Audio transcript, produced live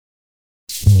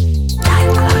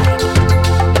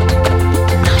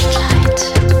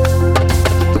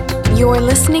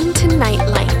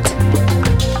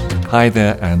Hi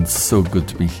there, and so good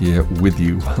to be here with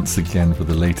you once again for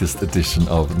the latest edition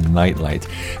of Nightlight.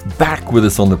 Back with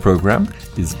us on the program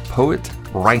is poet,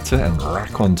 writer and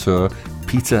raconteur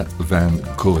Peter van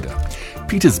Gorder.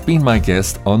 Peter's been my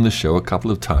guest on the show a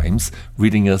couple of times,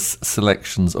 reading us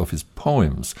selections of his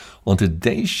poems. On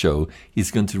today's show,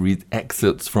 he's going to read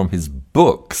excerpts from his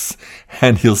books,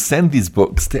 and he'll send these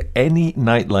books to any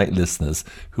Nightlight listeners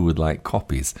who would like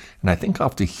copies. And I think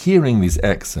after hearing these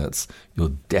excerpts,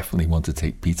 you'll definitely want to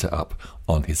take Peter up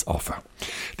on his offer.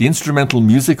 The instrumental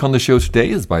music on the show today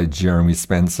is by Jeremy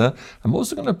Spencer. I'm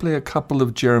also going to play a couple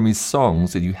of Jeremy's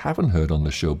songs that you haven't heard on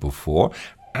the show before,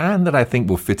 and that I think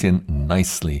will fit in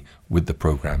nicely with the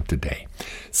program today.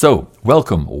 So,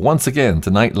 welcome once again to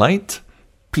Nightlight,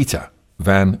 Peter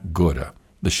van Gorder.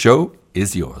 The show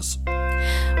is yours.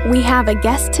 We have a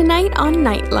guest tonight on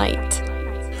Nightlight.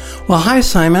 Well, hi,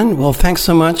 Simon. Well, thanks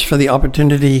so much for the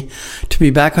opportunity to be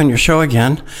back on your show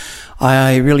again.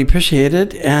 I really appreciate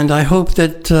it, and I hope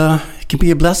that it can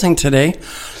be a blessing today.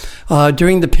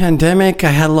 During the pandemic,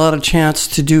 I had a lot of chance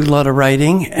to do a lot of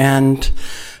writing, and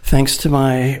thanks to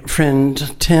my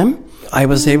friend Tim, I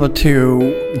was able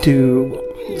to do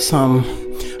some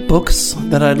books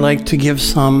that I'd like to give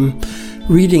some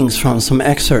readings from, some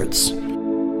excerpts.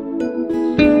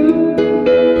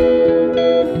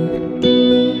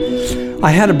 I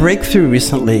had a breakthrough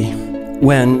recently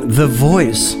when the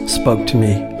voice spoke to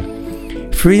me.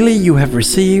 Freely you have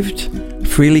received,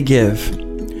 freely give.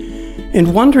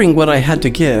 In wondering what I had to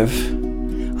give,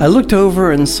 I looked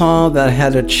over and saw that I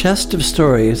had a chest of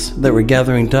stories that were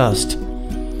gathering dust.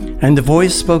 And the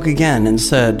voice spoke again and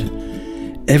said,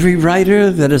 "Every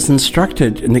writer that is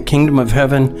instructed in the kingdom of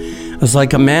heaven is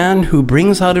like a man who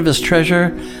brings out of his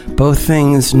treasure both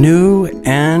things new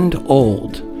and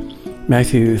old."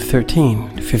 Matthew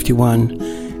 13:51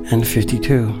 and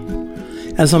 52.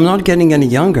 As I'm not getting any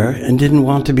younger and didn't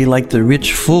want to be like the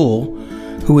rich fool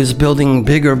who is building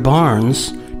bigger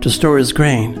barns to store his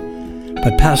grain,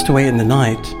 but passed away in the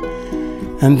night,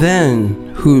 and then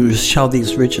whose shall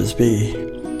these riches be?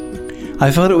 I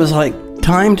thought it was like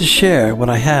time to share what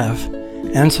I have,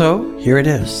 and so here it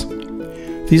is.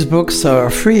 These books are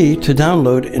free to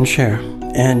download and share,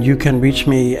 and you can reach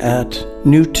me at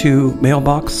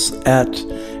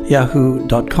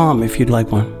new2mailbox@yahoo.com if you'd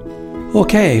like one.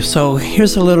 Okay, so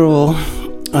here's a little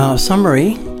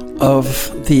summary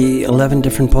of the 11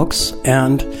 different books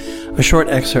and a short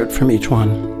excerpt from each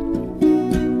one.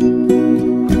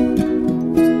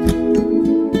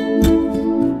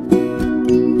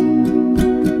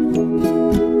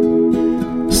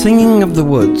 Singing of the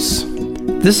Woods.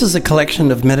 This is a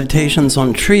collection of meditations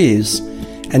on trees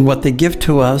and what they give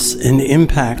to us and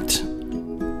impact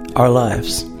our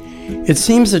lives. It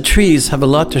seems that trees have a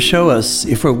lot to show us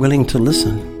if we're willing to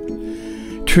listen.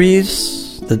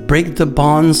 Trees that break the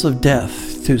bonds of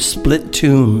death through split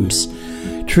tombs.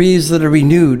 Trees that are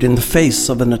renewed in the face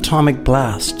of an atomic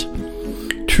blast.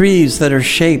 Trees that are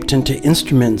shaped into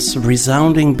instruments of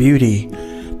resounding beauty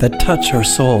that touch our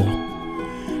soul.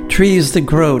 Trees that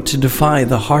grow to defy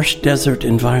the harsh desert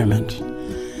environment,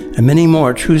 and many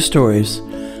more true stories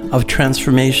of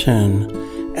transformation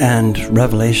and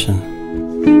revelation.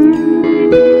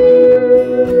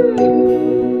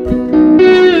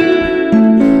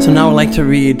 So now I'd like to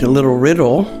read a little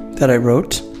riddle that I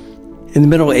wrote. In the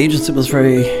Middle Ages, it was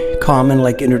very common,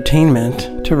 like entertainment,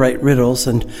 to write riddles,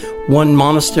 and one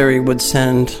monastery would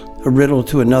send a riddle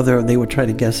to another, they would try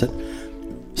to guess it.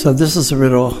 So this is a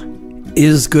riddle.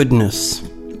 Is goodness.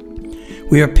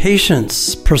 We are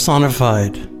patience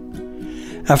personified.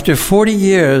 After 40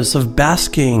 years of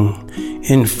basking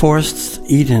in forced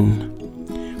Eden,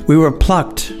 we were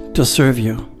plucked to serve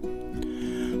you.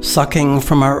 Sucking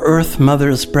from our earth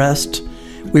mother's breast,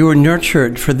 we were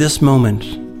nurtured for this moment.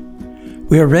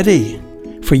 We are ready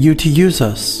for you to use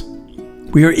us.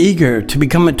 We are eager to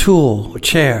become a tool, a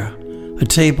chair, a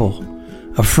table,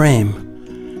 a frame.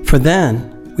 For then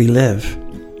we live.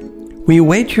 We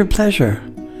await your pleasure.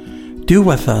 Do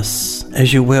with us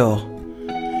as you will.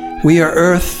 We are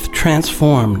earth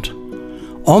transformed,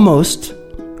 almost,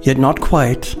 yet not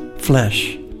quite,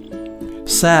 flesh.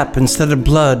 Sap instead of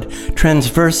blood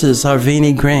transverses our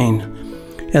veiny grain.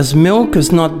 As milk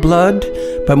is not blood,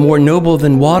 but more noble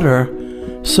than water,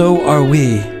 so are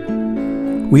we.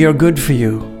 We are good for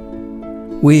you.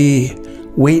 We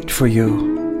wait for you.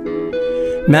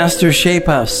 Master, shape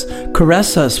us,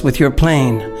 caress us with your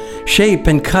plane. Shape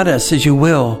and cut us as you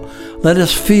will. Let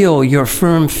us feel your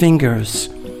firm fingers.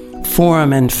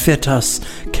 Form and fit us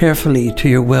carefully to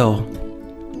your will.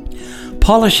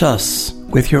 Polish us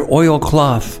with your oil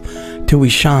cloth till we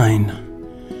shine.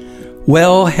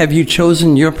 Well have you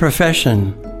chosen your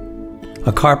profession.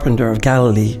 a carpenter of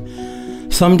Galilee.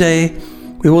 Someday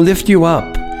we will lift you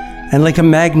up and like a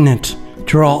magnet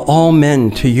draw all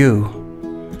men to you.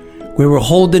 We will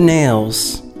hold the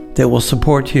nails that will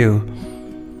support you,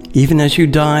 even as you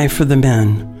die for the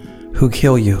men who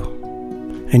kill you.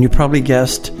 And you probably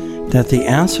guessed that the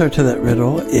answer to that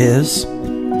riddle is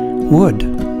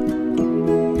wood.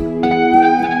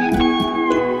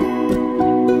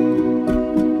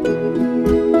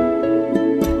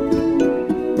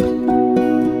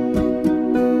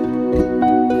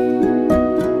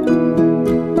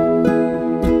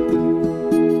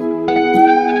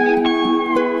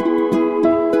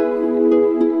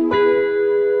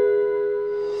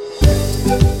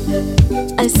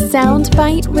 A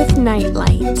soundbite with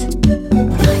Nightlight.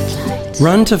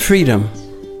 Run to Freedom.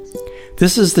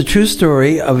 This is the true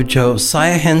story of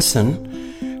Josiah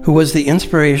Henson, who was the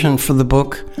inspiration for the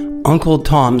book Uncle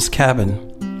Tom's Cabin.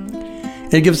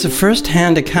 It gives a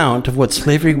first-hand account of what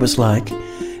slavery was like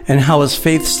and how his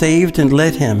faith saved and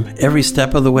led him every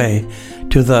step of the way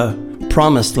to the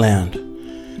promised land,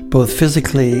 both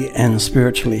physically and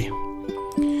spiritually.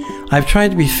 I've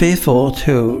tried to be faithful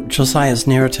to Josiah's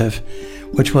narrative,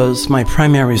 which was my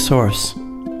primary source.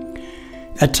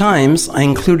 At times, I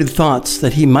included thoughts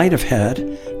that he might have had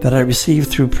that I received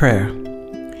through prayer.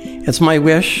 It's my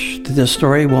wish that this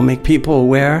story will make people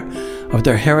aware of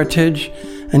their heritage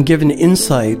and give an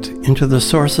insight into the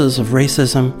sources of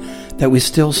racism that we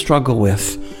still struggle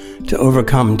with to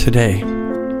overcome today.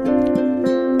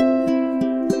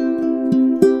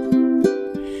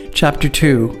 Chapter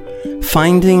 2,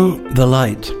 Finding the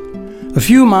Light. A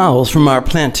few miles from our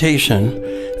plantation,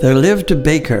 there lived a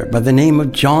baker by the name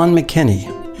of John McKinney.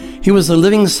 He was a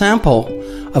living sample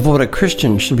of what a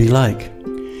Christian should be like.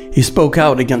 He spoke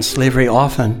out against slavery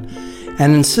often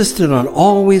and insisted on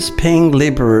always paying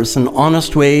laborers an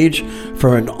honest wage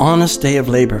for an honest day of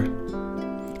labor.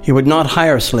 He would not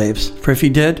hire slaves, for if he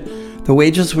did, the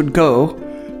wages would go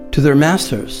to their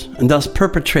masters and thus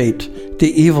perpetrate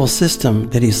the evil system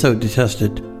that he so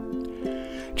detested.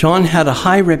 John had a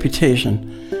high reputation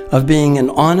of being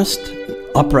an honest,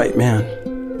 upright man.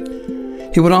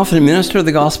 He would often minister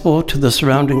the gospel to the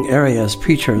surrounding area as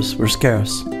preachers were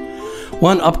scarce.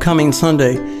 One upcoming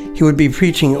Sunday, he would be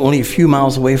preaching only a few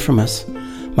miles away from us.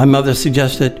 My mother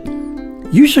suggested,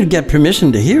 "You should get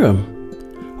permission to hear him."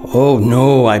 "Oh,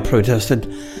 no," I protested.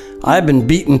 "I've been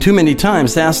beaten too many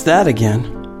times to ask that again."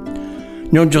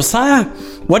 "No, Josiah,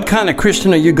 what kind of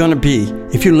Christian are you going to be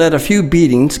if you let a few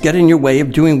beatings get in your way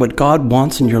of doing what God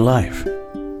wants in your life?"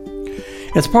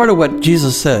 It's part of what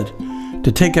Jesus said,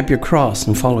 to take up your cross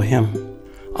and follow him.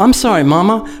 "I'm sorry,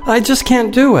 Mama, I just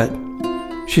can't do it."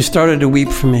 She started to weep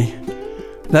for me.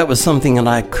 That was something that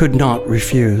I could not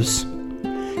refuse.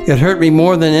 It hurt me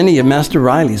more than any of Master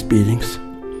Riley's beatings.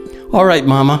 "All right,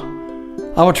 Mama,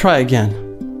 I will try again."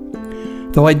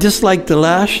 Though I disliked the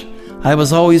lash, I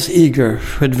was always eager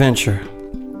for adventure.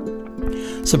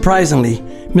 Surprisingly,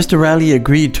 Mr. Riley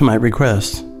agreed to my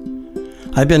request.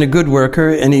 I'd been a good worker,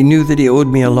 and he knew that he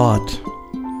owed me a lot.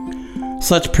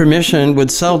 Such permission would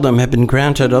seldom have been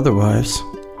granted otherwise.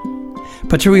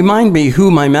 But to remind me who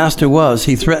my master was,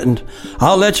 he threatened,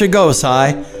 "I'll let you go,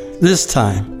 Si, this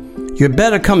time. You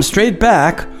better come straight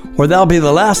back, or that'll be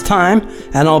the last time,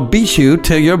 and I'll beat you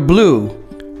till you're blue."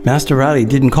 Master Riley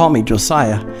didn't call me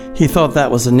Josiah. He thought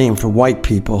that was a name for white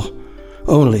people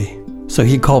only, so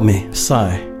he called me Si.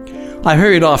 I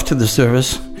hurried off to the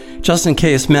service, just in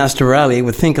case Master Riley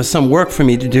would think of some work for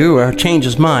me to do or change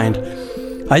his mind.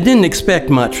 I didn't expect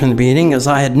much from the meeting, as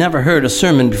I had never heard a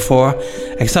sermon before,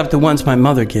 except the ones my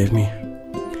mother gave me.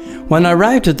 When I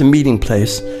arrived at the meeting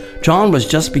place, John was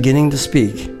just beginning to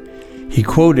speak. He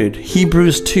quoted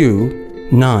Hebrews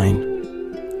 2:9,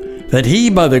 "That he,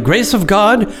 by the grace of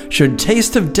God, should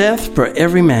taste of death for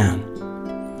every man."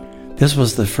 This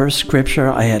was the first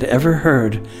scripture I had ever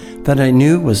heard that I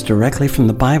knew was directly from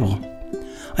the Bible.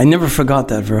 I never forgot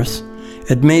that verse.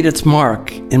 It made its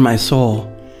mark in my soul.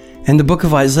 In the book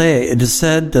of Isaiah, it is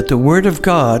said that the word of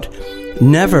God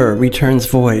never returns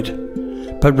void,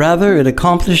 but rather it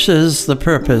accomplishes the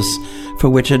purpose for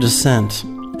which it is sent.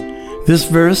 This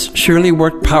verse surely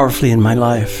worked powerfully in my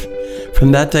life.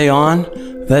 From that day on,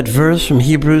 that verse from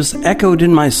Hebrews echoed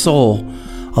in my soul,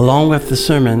 along with the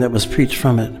sermon that was preached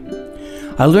from it.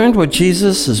 I learned what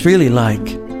Jesus is really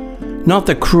like, not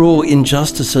the cruel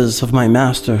injustices of my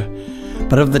master,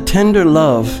 but of the tender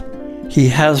love he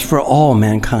has for all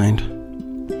mankind.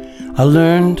 I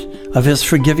learned of his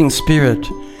forgiving spirit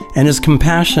and his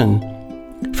compassion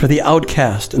for the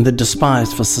outcast and the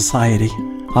despised for society.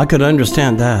 I could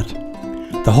understand that.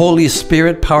 The Holy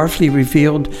Spirit powerfully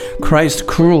revealed Christ's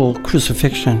cruel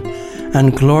crucifixion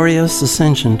and glorious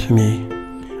ascension to me.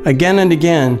 Again and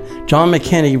again, John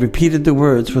McKenney repeated the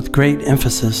words with great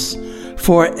emphasis.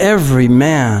 For every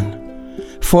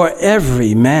man. For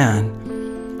every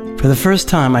man. For the first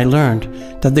time, I learned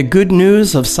that the good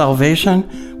news of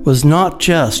salvation was not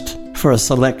just for a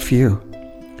select few.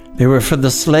 They were for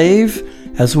the slave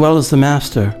as well as the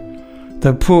master,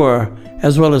 the poor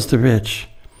as well as the rich,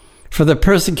 for the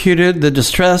persecuted, the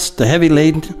distressed, the heavy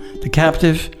laden, the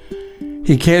captive.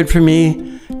 He cared for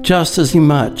me just as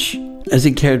much as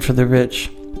he cared for the rich.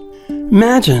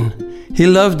 Imagine, he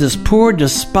loved this poor,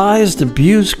 despised,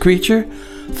 abused creature,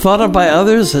 thought of by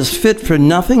others as fit for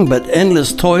nothing but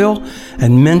endless toil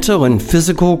and mental and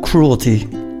physical cruelty.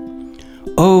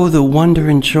 Oh, the wonder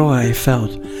and joy I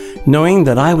felt, knowing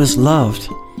that I was loved.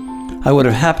 I would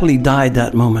have happily died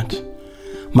that moment.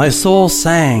 My soul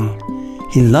sang,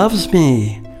 He loves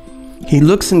me. He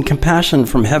looks in compassion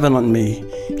from heaven on me.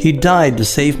 He died to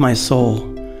save my soul.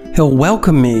 He'll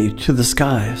welcome me to the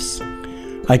skies.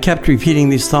 I kept repeating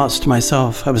these thoughts to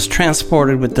myself. I was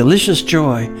transported with delicious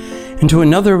joy into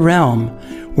another realm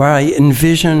where I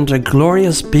envisioned a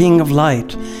glorious being of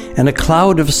light and a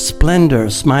cloud of splendor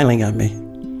smiling at me.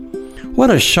 What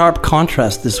a sharp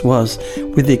contrast this was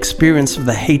with the experience of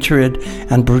the hatred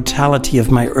and brutality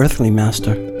of my earthly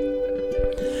master.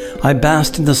 I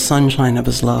basked in the sunshine of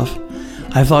his love.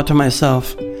 I thought to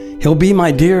myself, he'll be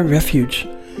my dear refuge.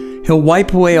 He'll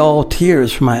wipe away all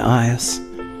tears from my eyes.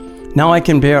 Now I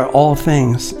can bear all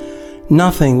things.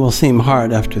 Nothing will seem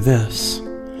hard after this.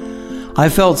 I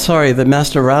felt sorry that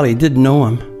Master Raleigh didn't know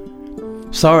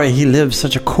him. Sorry he lived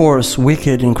such a coarse,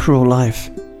 wicked, and cruel life.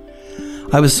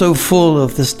 I was so full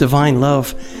of this divine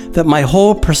love that my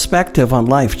whole perspective on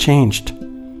life changed.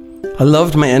 I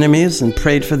loved my enemies and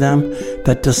prayed for them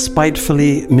that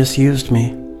despitefully misused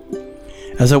me.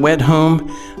 As I went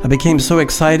home, I became so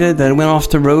excited that I went off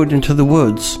the road into the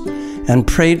woods and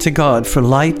prayed to God for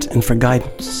light and for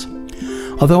guidance.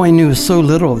 Although I knew so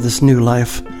little of this new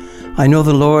life, I know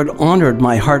the Lord honored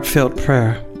my heartfelt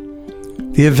prayer.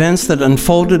 The events that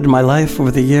unfolded in my life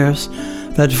over the years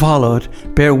that followed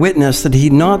bear witness that He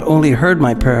not only heard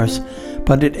my prayers,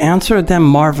 but it answered them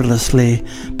marvelously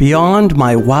beyond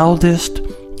my wildest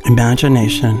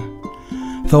imagination.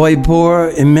 Though I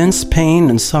bore immense pain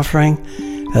and suffering,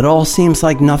 it all seems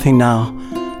like nothing now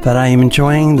that I am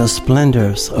enjoying the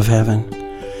splendors of heaven.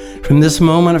 From this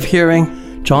moment of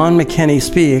hearing John McKenney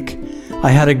speak, I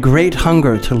had a great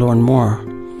hunger to learn more.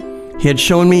 He had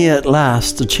shown me at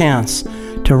last a chance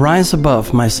to rise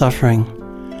above my suffering.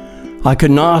 I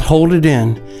could not hold it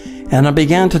in, and I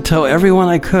began to tell everyone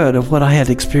I could of what I had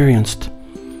experienced.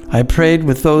 I prayed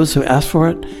with those who asked for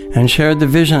it and shared the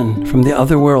vision from the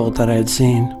other world that I had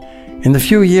seen. In the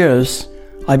few years,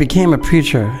 I became a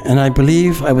preacher, and I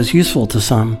believe I was useful to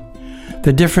some.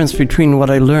 The difference between what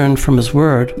I learned from His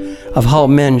Word of how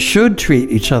men should treat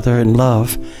each other in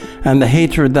love and the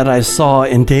hatred that I saw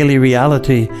in daily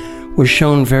reality was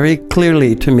shown very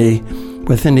clearly to me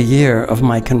within a year of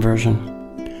my conversion.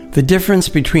 The difference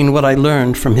between what I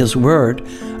learned from His Word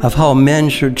of how men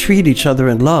should treat each other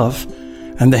in love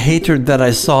and the hatred that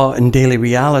I saw in daily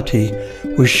reality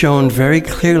was shown very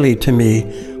clearly to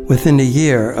me within a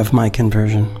year of my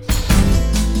conversion.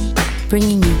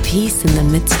 Bringing you peace in the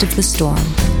midst of the storm.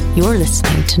 You're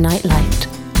listening to Nightlight.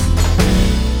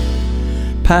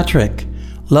 Patrick,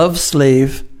 love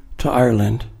slave to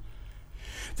Ireland.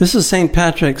 This is St.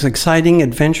 Patrick's exciting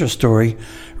adventure story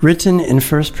written in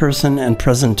first person and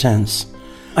present tense.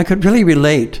 I could really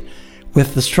relate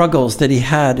with the struggles that he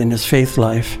had in his faith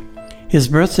life. His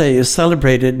birthday is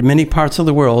celebrated in many parts of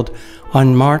the world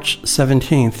on March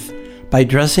 17th by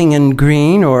dressing in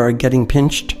green or getting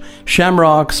pinched,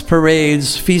 shamrocks,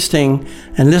 parades, feasting,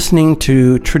 and listening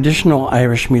to traditional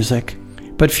Irish music.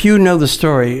 But few know the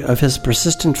story of his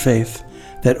persistent faith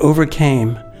that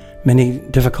overcame many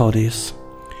difficulties.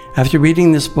 After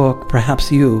reading this book,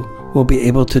 perhaps you will be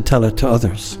able to tell it to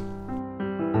others.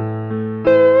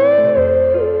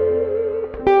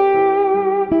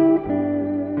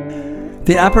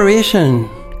 The apparition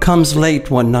comes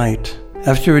late one night,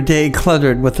 after a day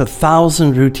cluttered with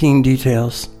 1,000 routine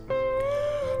details.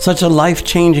 Such a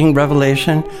life-changing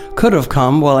revelation could have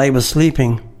come while I was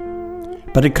sleeping,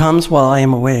 but it comes while I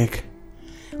am awake.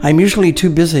 I'm usually too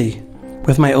busy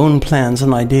with my own plans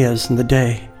and ideas in the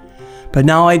day, but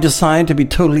now I decide to be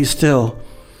totally still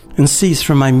and cease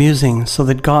from my musing so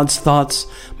that God's thoughts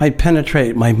might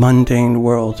penetrate my mundane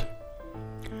world.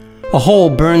 A hole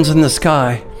burns in the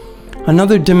sky.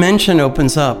 Another dimension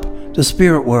opens up, the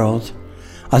spirit world.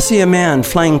 I see a man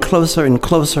flying closer and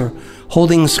closer,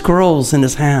 holding scrolls in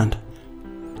his hand.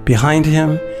 Behind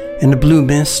him, in the blue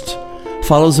mist,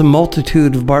 follows a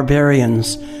multitude of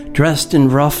barbarians dressed in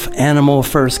rough animal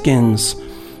fur skins,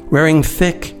 wearing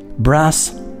thick brass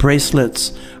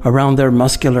bracelets around their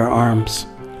muscular arms.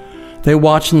 They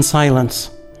watch in silence.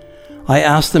 I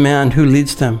ask the man who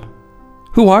leads them,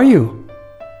 "Who are you?"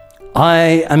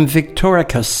 "I am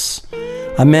Victoricus,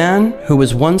 a man who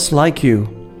was once like you."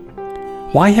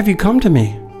 "Why have you come to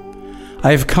me?"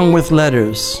 "I have come with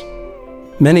letters,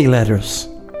 many letters."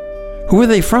 "Who are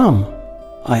they from?"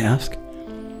 I ask.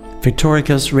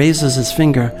 Victoricus raises his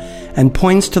finger and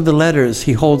points to the letters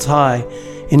he holds high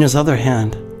in his other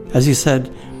hand, as he said,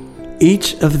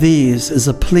 "Each of these is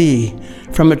a plea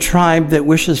from a tribe that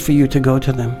wishes for you to go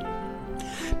to them.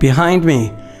 Behind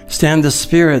me stand the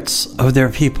spirits of their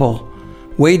people,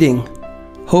 waiting,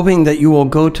 hoping that you will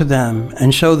go to them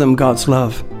and show them God's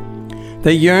love.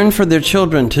 They yearn for their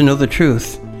children to know the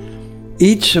truth.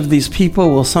 Each of these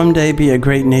people will someday be a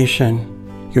great nation.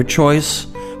 Your choice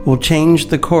will change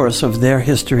the course of their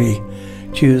history.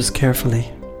 Choose carefully."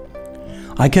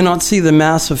 I cannot see the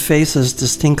mass of faces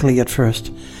distinctly at first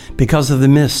because of the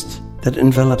mist that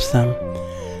envelops them,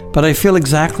 but I feel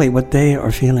exactly what they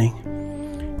are feeling.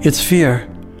 It's fear,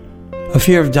 a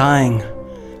fear of dying,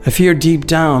 a fear deep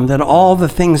down that all the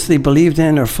things they believed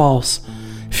in are false,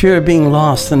 fear of being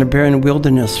lost in a barren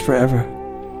wilderness forever.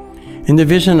 In the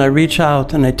vision, I reach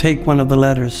out and I take one of the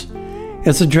letters.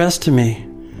 It's addressed to me.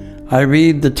 I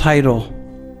read the title,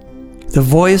 "The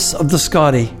Voice of the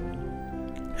Scotty."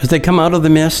 As they come out of the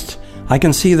mist, I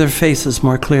can see their faces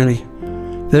more clearly.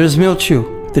 There is Milchu,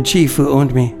 the chief who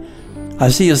owned me. I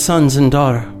see his sons and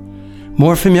daughter.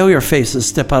 More familiar faces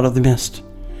step out of the mist.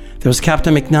 There's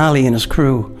Captain McNally and his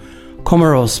crew,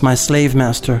 Comoros, my slave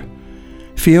master,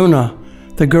 Fiona,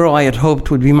 the girl I had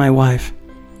hoped would be my wife.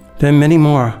 Then many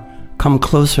more come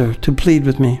closer to plead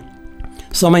with me.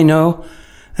 Some I know,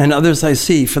 and others I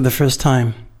see for the first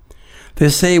time. They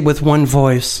say with one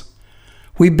voice,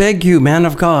 "We beg you, man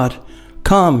of God,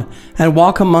 come and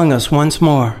walk among us once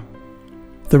more."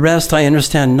 The rest I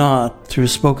understand not through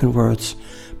spoken words,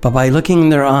 but by looking in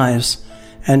their eyes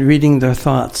and reading their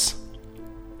thoughts.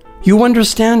 "You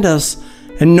understand us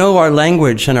and know our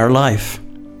language and our life.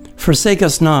 Forsake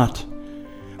us not.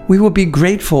 We will be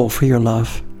grateful for your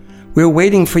love. We are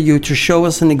waiting for you to show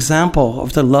us an example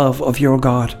of the love of your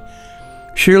God.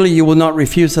 Surely you will not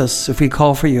refuse us if we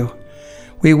call for you.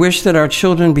 We wish that our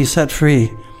children be set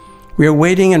free. We are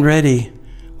waiting and ready.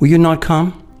 Will you not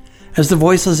come?" As the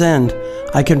voices end,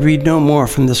 I can read no more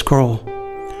from the scroll.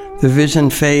 The vision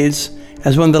fades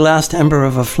as when the last ember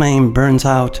of a flame burns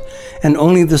out, and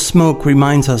only the smoke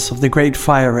reminds us of the great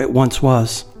fire it once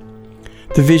was.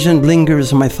 The vision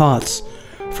lingers in my thoughts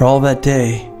for all that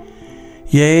day,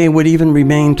 yea, would even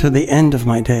remain to the end of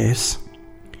my days.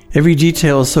 Every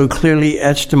detail is so clearly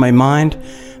etched in my mind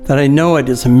that I know it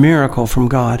is a miracle from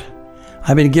God.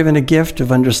 I've been given a gift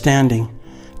of understanding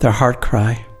their heart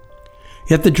cry.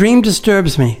 Yet the dream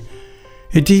disturbs me.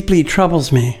 It deeply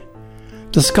troubles me.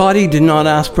 The Scotty did not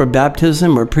ask for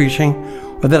baptism or preaching,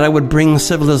 or that I would bring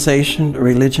civilization or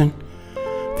religion.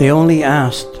 They only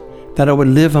asked that I would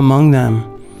live among them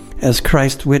as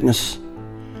Christ's witness,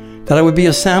 that I would be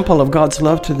a sample of God's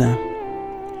love to them.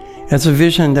 It's a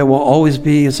vision that will always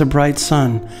be as a bright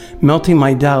sun, melting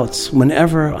my doubts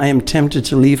whenever I am tempted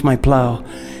to leave my plow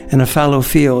in a fallow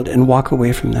field and walk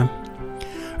away from them.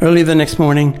 Early the next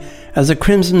morning, as a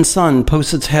crimson sun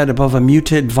posts its head above a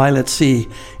muted violet sea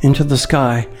into the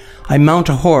sky, I mount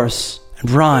a horse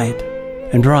and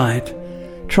ride,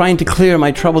 trying to clear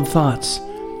my troubled thoughts.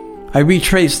 I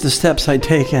retrace the steps I'd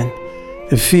taken,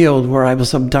 the field where I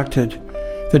was abducted,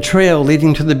 the trail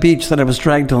leading to the beach that I was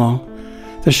dragged along,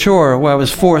 the shore where I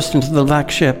was forced into the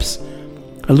black ships.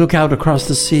 I look out across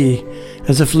the sea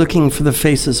as if looking for the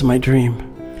faces of my dream.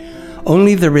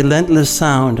 Only the relentless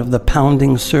sound of the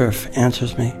pounding surf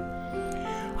answers me.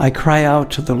 I cry out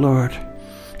to the Lord,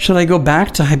 "Should I go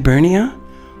back to Hibernia?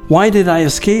 Why did I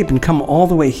escape and come all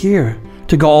the way here,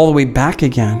 to go all the way back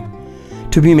again?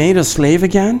 To be made a slave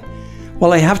again?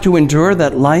 Will I have to endure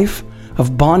that life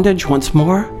of bondage once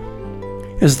more?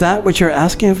 Is that what you're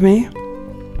asking of me?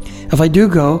 If I do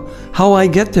go, how I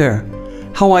get there,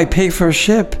 how I pay for a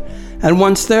ship, and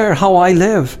once there, how I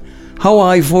live, how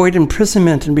I avoid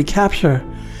imprisonment and recapture?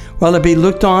 Will I be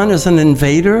looked on as an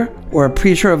invader or a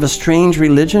preacher of a strange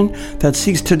religion that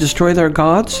seeks to destroy their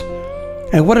gods?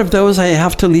 And what of those I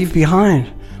have to leave behind?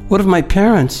 What of my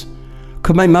parents?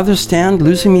 Could my mother stand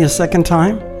losing me a second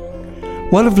time?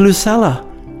 What of Lucella?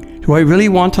 Do I really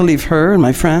want to leave her and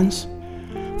my friends?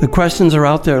 The questions are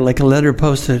out there like a letter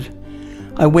posted.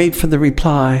 I wait for the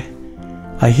reply.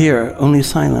 I hear only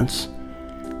silence,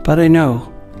 but I know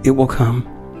it will come.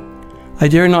 I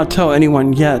dare not tell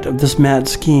anyone yet of this mad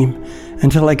scheme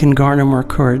until I can garner more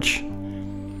courage.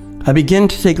 I begin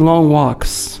to take long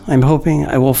walks. I'm hoping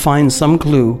I will find some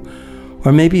clue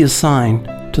or maybe a sign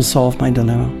to solve my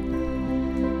dilemma.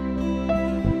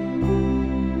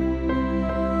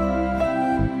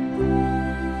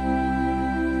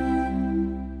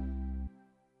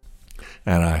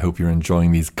 And I hope you're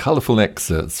enjoying these colourful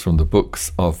excerpts from the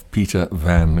books of Peter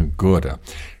van Gorder.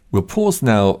 We'll pause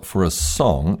now for a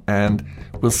song and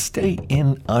we'll stay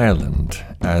in Ireland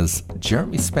as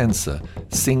Jeremy Spencer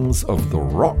sings of the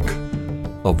Rock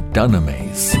of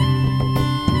Dunamis.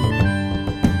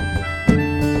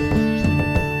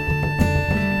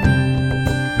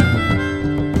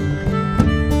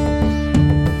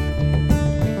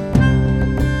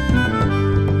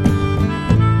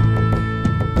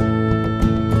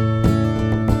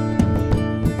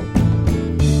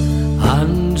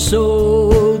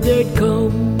 So they'd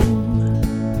come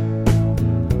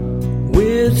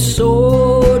with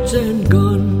swords and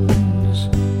guns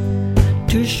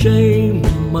to shame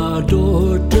my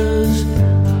daughters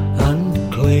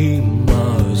and claim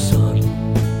my sons.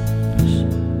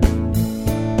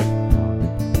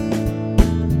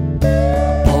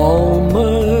 All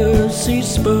mercy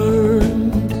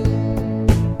spurned,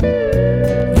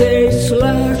 they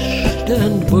slashed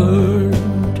and burned,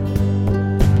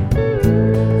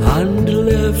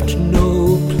 left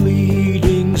no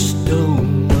pleading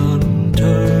stone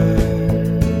unturned.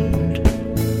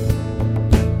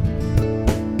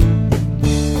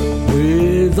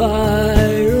 With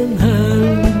iron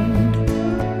hand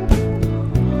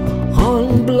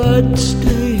on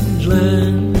blood-stained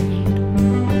land,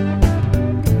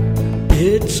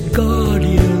 its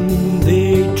guardian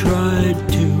they tried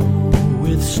to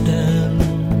withstand.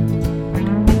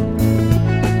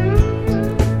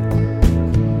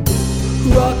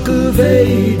 Rock of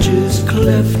ages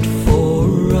cleft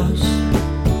for us,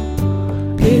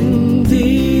 in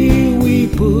thee we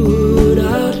put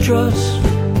our trust,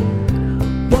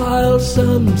 while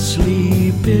some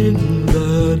sleep in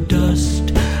the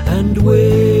dust and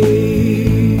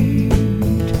wait.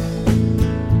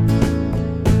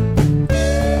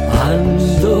 And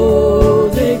though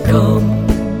they come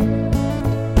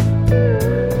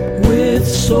with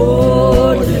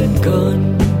sword and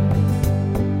gun,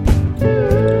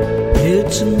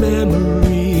 its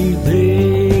memory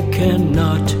they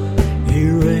cannot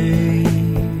erase.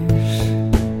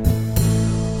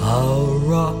 Our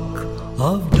Rock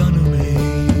of Dunamis.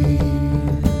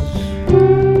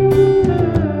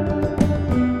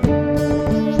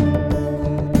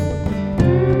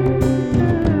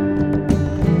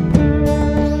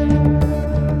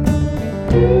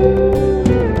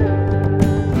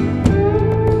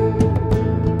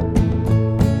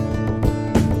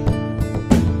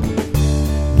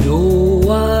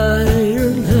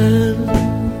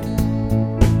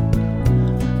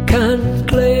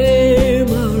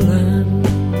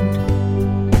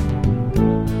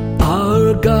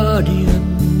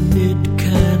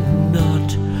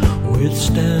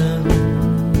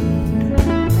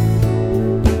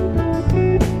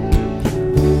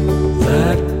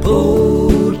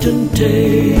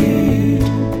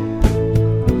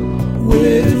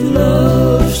 With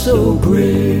love so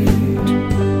great,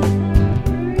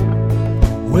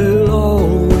 will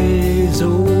always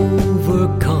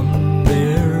overcome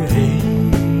their hate.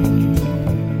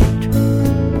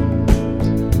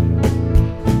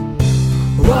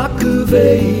 Rock of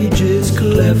ages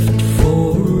cleft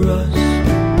for us,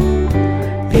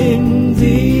 in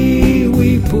thee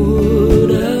we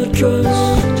put our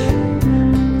trust.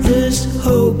 This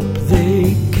hope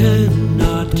they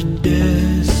cannot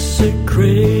desecrate.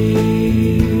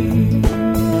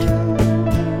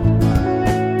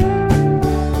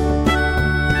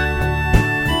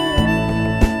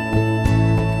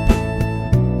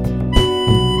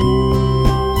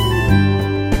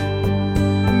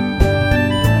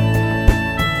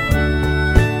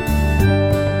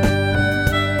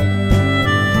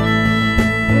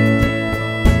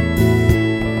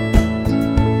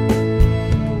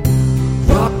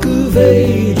 Rock of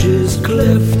ages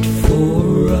cleft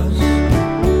for us,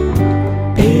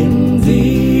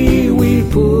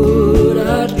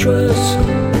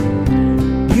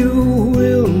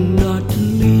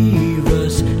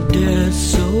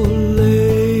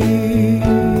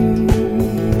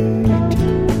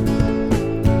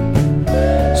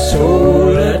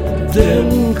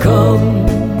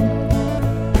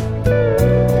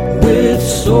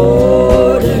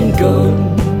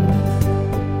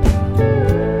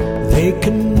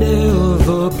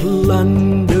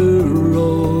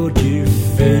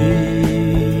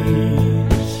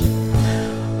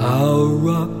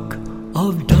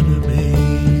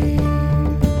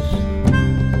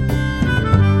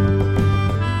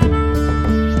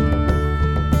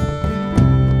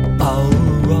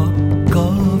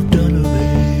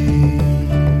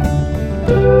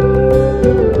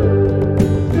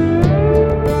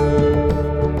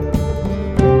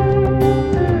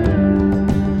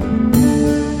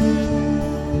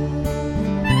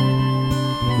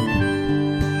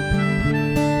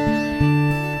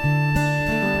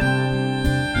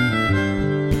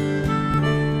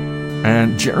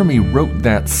 Jeremy wrote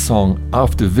that song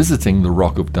after visiting the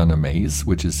Rock of Dunamaise,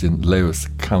 which is in Lewis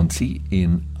County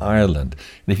in Ireland.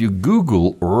 And if you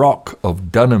Google Rock of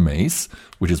Dunamaise,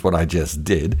 which is what I just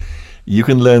did, you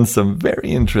can learn some very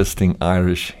interesting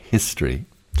Irish history.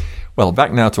 Well,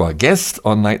 back now to our guest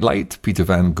on Nightlight, Peter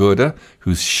van Gorder,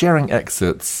 who's sharing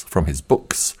excerpts from his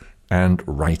books and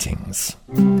writings.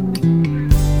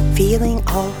 Feeling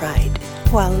all right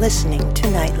while listening to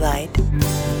Nightlight.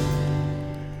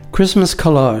 Christmas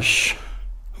Collage,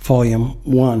 Volume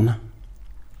 1.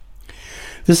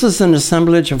 This is an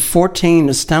assemblage of 14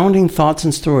 astounding thoughts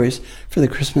and stories for the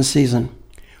Christmas season.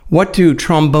 What do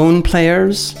trombone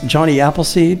players, Johnny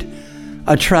Appleseed,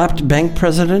 a trapped bank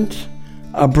president,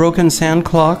 a broken sand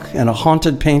clock, and a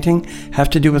haunted painting have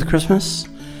to do with Christmas?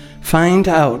 Find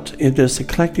out in this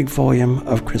eclectic volume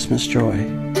of Christmas joy.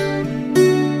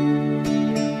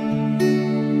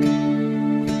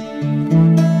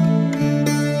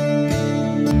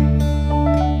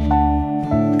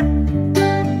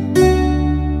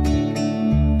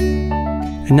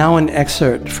 And now an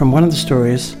excerpt from one of the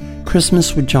stories,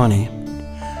 Christmas with Johnny.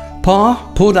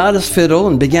 Pa pulled out his fiddle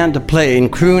and began to play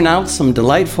and croon out some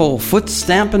delightful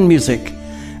foot-stamping music,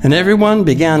 and everyone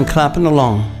began clapping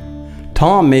along.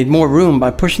 Tom made more room by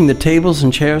pushing the tables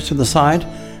and chairs to the side,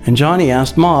 and Johnny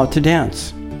asked Ma to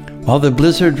dance. While the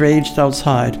blizzard raged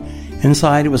outside,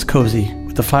 inside it was cozy,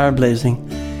 with the fire blazing,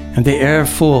 and the air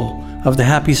full of the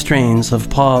happy strains of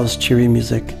Pa's cheery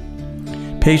music.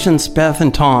 Patience, Beth,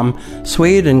 and Tom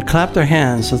swayed and clapped their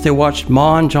hands as they watched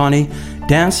Ma and Johnny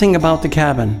dancing about the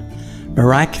cabin,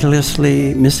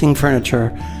 miraculously missing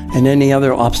furniture and any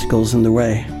other obstacles in the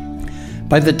way.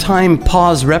 By the time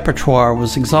Pa's repertoire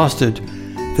was exhausted,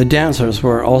 the dancers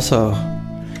were also.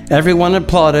 Everyone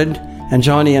applauded, and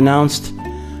Johnny announced,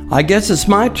 "I guess it's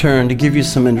my turn to give you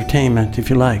some entertainment, if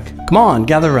you like. Come on,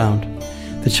 gather round."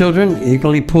 The children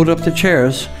eagerly pulled up the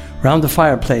chairs round the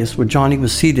fireplace where Johnny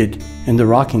was seated in the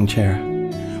rocking chair.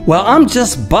 "Well, I'm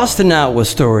just busting out with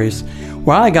stories.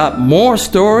 Well, I got more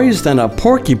stories than a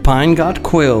porcupine got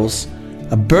quills,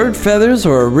 a bird feathers,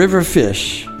 or a river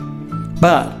fish.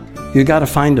 But you gotta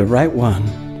find the right one.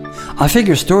 I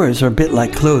figure stories are a bit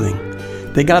like clothing.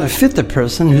 They gotta fit the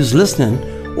person who's listening,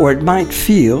 or it might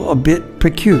feel a bit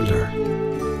peculiar."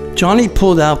 Johnny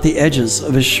pulled out the edges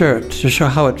of his shirt to show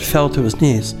how it fell to his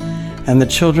knees, and the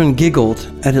children giggled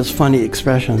at his funny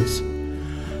expressions.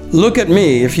 "Look at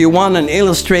me if you want an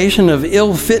illustration of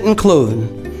ill-fitting clothing.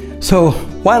 So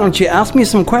why don't you ask me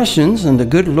some questions, and the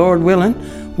good Lord willing,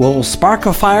 we'll spark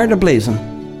a fire to blazing."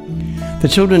 The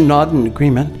children nodded in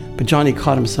agreement, but Johnny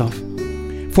caught himself.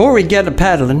 "Before we get a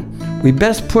paddling, we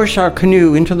best push our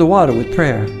canoe into the water with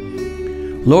prayer.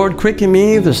 Lord, quicken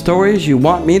me the stories you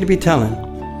want me to be telling.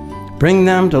 Bring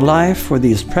them to life for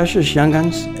these precious young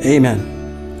uns. Amen."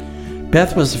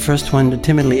 Beth was the first one to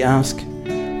timidly ask,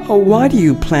 "Oh, why do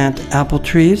you plant apple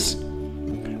trees?"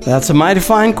 "That's a mighty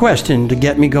fine question to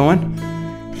get me going,"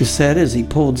 he said as he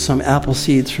pulled some apple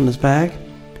seeds from his bag.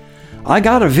 "I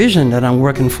got a vision that I'm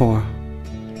working for."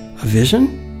 "A vision?"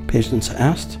 Patience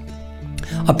asked.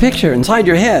 "A picture inside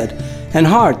your head and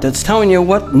heart that's telling you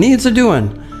what needs a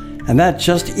doing, and that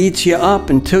just eats you up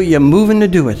until you're moving to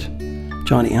do it,"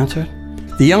 Johnny answered.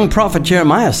 "The young prophet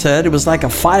Jeremiah said it was like a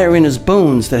fire in his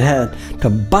bones that had to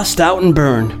bust out and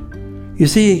burn. You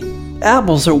see,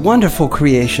 apples are wonderful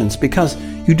creations because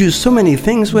you do so many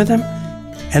things with them,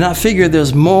 and I figure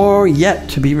there's more yet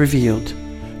to be revealed.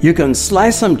 You can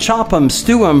slice them, chop them,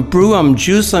 stew them, brew them,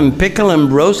 juice them, pickle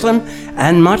them, roast them,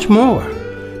 and much more.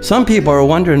 Some people are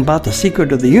wondering about the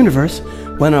secret of the universe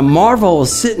when a marvel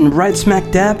is sitting right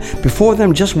smack dab before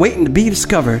them just waiting to be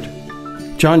discovered."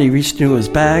 Johnny reached into his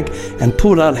bag and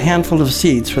pulled out a handful of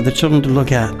seeds for the children to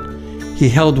look at. He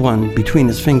held one between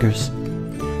his fingers.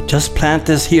 "Just plant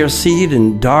this here seed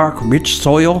in dark, rich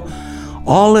soil.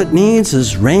 All it needs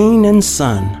is rain and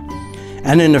sun.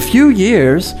 And in a few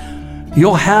years,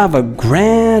 you'll have a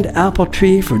grand apple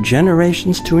tree for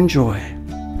generations to enjoy.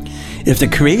 If the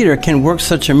Creator can work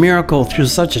such a miracle through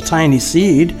such a tiny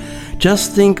seed,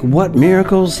 just think what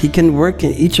miracles He can work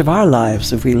in each of our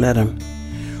lives if we let Him.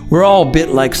 We're all a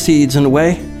bit like seeds in a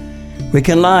way. We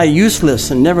can lie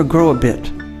useless and never grow a bit.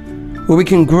 Or we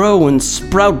can grow and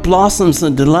sprout blossoms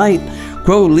of delight,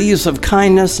 grow leaves of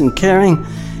kindness and caring,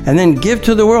 and then give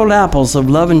to the world apples of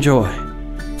love and joy.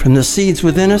 From the seeds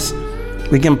within us,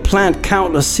 we can plant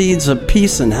countless seeds of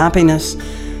peace and happiness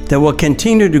that will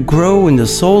continue to grow in the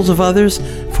souls of others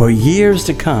for years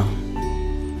to come.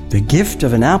 The gift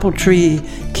of an apple tree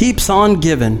keeps on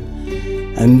giving,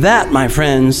 and that, my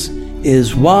friends,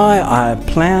 is why I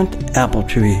plant apple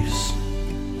trees.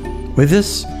 With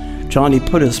this, Johnny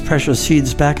put his precious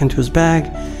seeds back into his bag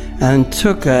and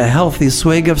took a healthy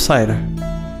swig of cider.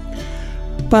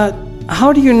 "But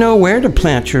how do you know where to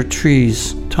plant your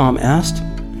trees?" Tom asked.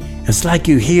 "It's like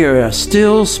you hear a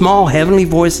still, small, heavenly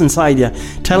voice inside you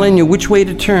telling you which way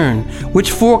to turn,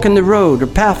 which fork in the road or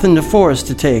path in the forest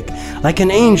to take, like an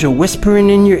angel whispering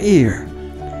in your ear.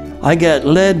 I get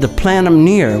led to plant 'em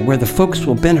near where the folks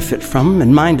will benefit from 'em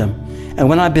and mind 'em. And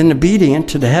when I've been obedient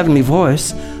to the heavenly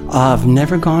voice, I've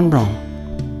never gone wrong.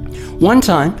 One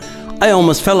time, I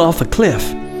almost fell off a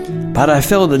cliff, but I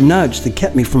felt a nudge that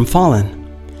kept me from falling.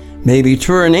 Maybe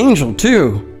 'twere an angel,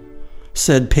 too,"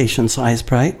 said Patience, eyes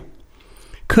bright.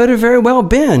 "Could have very well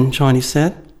been," Johnny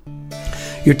said.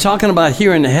 "You're talking about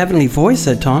hearing the heavenly voice,"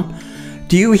 said Tom.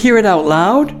 "Do you hear it out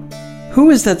loud? Who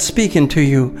is that speaking to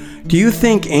you? Do you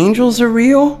think angels are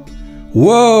real?"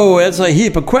 "Whoa, that's a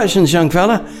heap of questions, young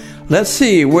fella. Let's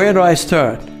see, where do I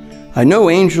start? I know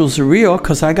angels are real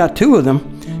because I got 2 of them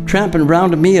tramping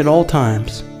round to me at all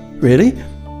times." "Really?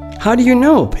 How do you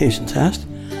know?" Patience asked.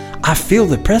 "I feel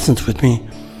their presence with me.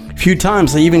 A few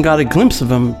times I even got a glimpse of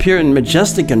them appearing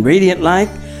majestic and radiant like.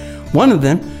 One of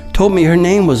them told me her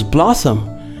name was Blossom.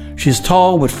 She's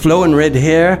tall with flowing red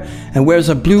hair and wears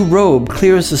a blue robe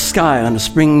clear as the sky on a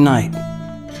spring night.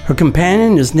 Her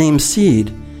companion is named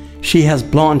Seed. She has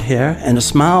blonde hair and a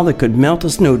smile that could melt a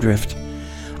snowdrift.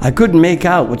 I couldn't make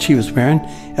out what she was wearing.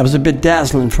 It was a bit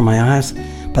dazzling for my eyes,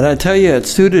 but I tell you, it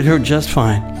suited her just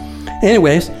fine.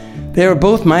 Anyways, they were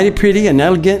both mighty pretty and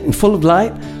elegant and full of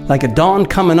light, like a dawn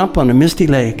coming up on a misty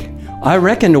lake. I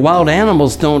reckon the wild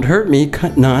animals don't hurt me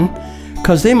none,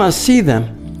 'cause they must see them,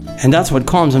 and that's what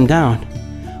calms them down.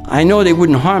 I know they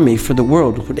wouldn't harm me for the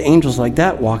world with angels like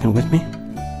that walking with me."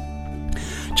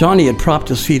 Johnny had propped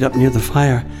his feet up near the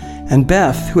fire, and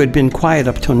Beth, who had been quiet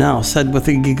up till now, said with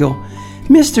a giggle,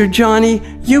 "Mr. Johnny,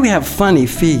 you have funny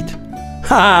feet."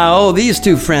 "Ha! Oh, these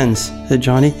 2 friends," said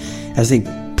Johnny, as he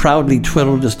proudly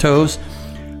twiddled his toes.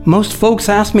 "Most folks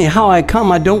ask me how I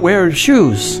come I don't wear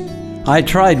shoes. I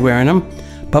tried wearing them,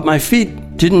 but my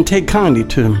feet didn't take kindly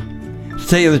to them. To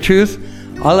tell you the truth,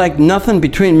 I like nothing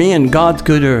between me and God's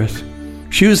good earth.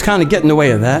 Shoes kind of get in the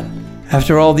way of that.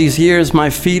 After all these years, my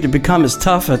feet have become as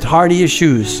tough and hardy as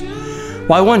shoes.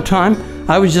 Why, one time,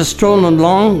 I was just strolling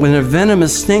along when a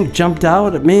venomous snake jumped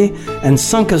out at me and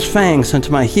sunk his fangs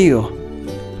into my heel.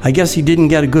 I guess he didn't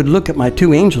get a good look at my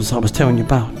 2 angels I was telling you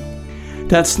about.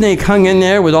 That snake hung in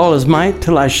there with all his might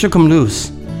till I shook him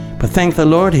loose. But thank the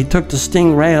Lord, he took the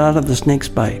sting right out of the snake's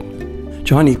bite."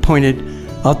 Johnny pointed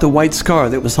out the white scar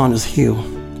that was on his heel.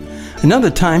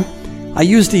 "Another time, I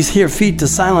used these here feet to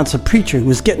silence a preacher who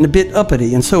was getting a bit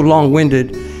uppity and so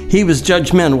long-winded. He was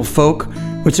judgmental, folk,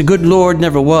 which the good Lord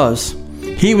never was.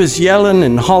 He was yelling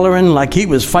and hollering like he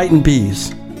was fighting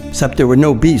bees, except there were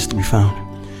no bees to be found.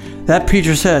 That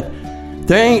preacher said,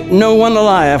 'There ain't no one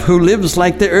alive who lives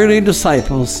like the early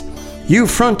disciples. You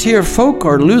frontier folk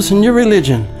are losing your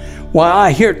religion. Why,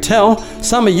 I hear tell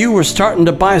some of you were starting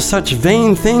to buy such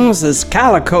vain things as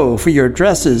calico for your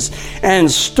dresses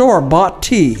and store-bought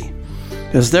tea.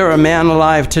 Is there a man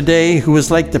alive today who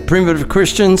is like the primitive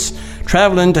Christians,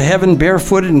 traveling to heaven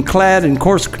barefooted and clad in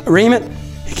coarse raiment?'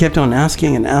 He kept on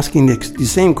asking and asking the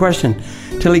same question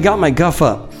till he got my guff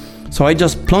up. So I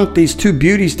just plunked these 2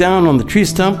 beauties down on the tree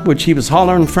stump which he was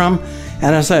hollering from,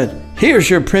 and I said, 'Here's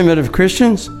your primitive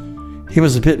Christians.'" He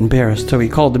was a bit embarrassed, so he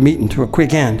called the meeting to a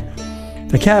quick end.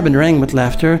 The cabin rang with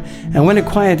laughter, and when it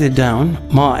quieted down,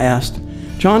 Ma asked,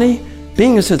 "Johnny,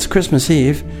 being as it's Christmas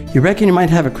Eve, you reckon you might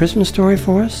have a Christmas story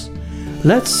for us?"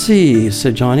 "Let's see,"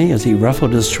 said Johnny as he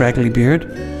ruffled his straggly beard.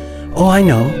 "Oh, I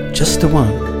know, just the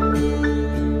one."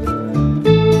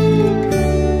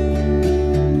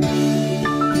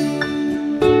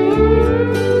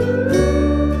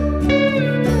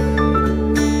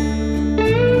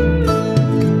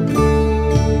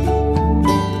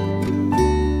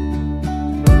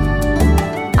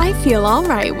 I feel all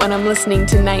right when I'm listening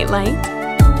to Nightlight.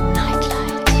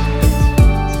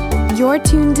 You're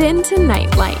tuned in to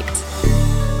Nightlight.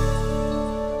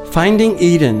 Finding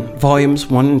Eden, Volumes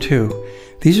 1 and 2.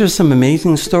 These are some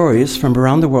amazing stories from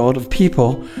around the world of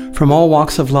people from all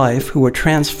walks of life who were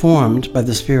transformed by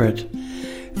the Spirit.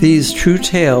 These true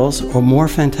tales are more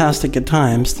fantastic at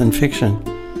times than fiction.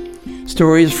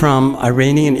 Stories from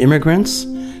Iranian immigrants,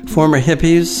 former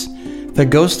hippies, the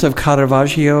ghost of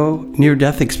Caravaggio,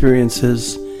 near-death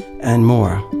experiences, and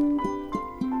more.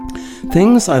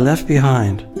 Things I left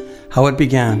behind, how it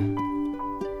began.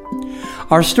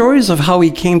 Our stories of how we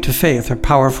came to faith are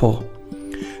powerful.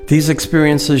 These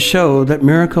experiences show that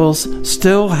miracles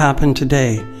still happen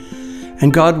today,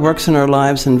 and God works in our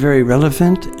lives in very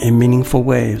relevant and meaningful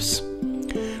ways.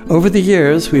 Over the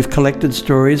years, we've collected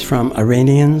stories from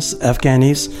Iranians,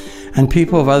 Afghanis, and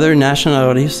people of other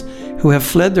nationalities who have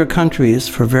fled their countries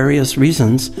for various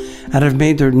reasons and have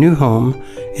made their new home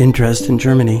in Dresden,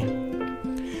 Germany.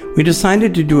 We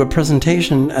decided to do a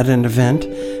presentation at an event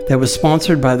that was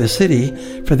sponsored by the city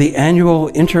for the annual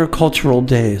Intercultural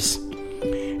Days.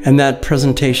 In that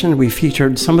presentation, we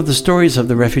featured some of the stories of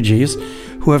the refugees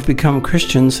who have become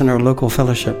Christians in our local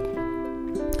fellowship.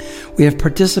 We have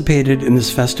participated in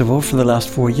this festival for the last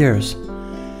 4 years.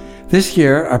 This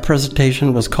year, our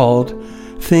presentation was called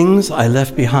Things I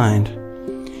Left Behind.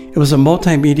 It was a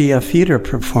multimedia theater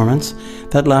performance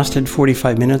that lasted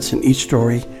 45 minutes, and each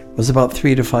story was about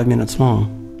 3 to 5 minutes long.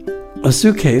 A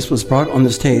suitcase was brought on the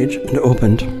stage and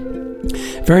opened.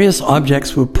 Various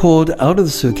objects were pulled out of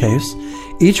the suitcase.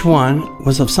 Each one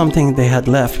was of something they had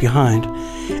left behind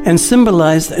and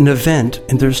symbolized an event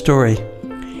in their story.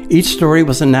 Each story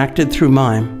was enacted through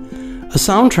mime. A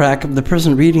soundtrack of the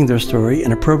person reading their story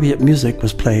and appropriate music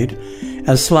was played,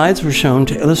 as slides were shown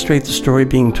to illustrate the story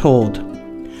being told.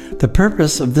 The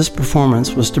purpose of this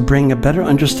performance was to bring a better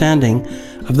understanding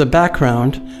of the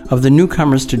background of the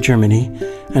newcomers to Germany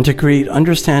and to create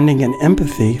understanding and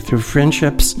empathy through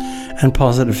friendships and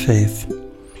positive faith.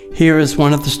 Here is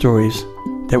one of the stories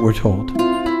that were told.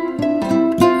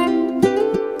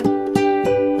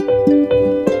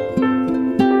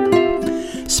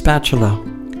 Spatula.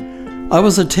 I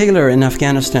was a tailor in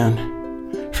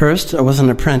Afghanistan. First, I was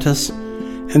an apprentice,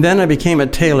 and then I became a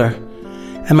tailor,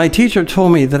 and my teacher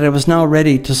told me that I was now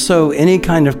ready to sew any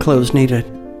kind of clothes needed.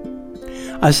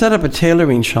 I set up a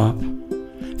tailoring shop.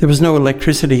 There was no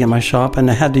electricity in my shop,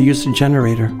 and I had to use a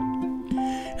generator.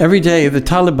 Every day, the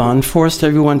Taliban forced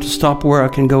everyone to stop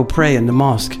work and go pray in the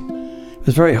mosque. It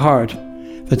was very hard.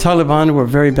 The Taliban were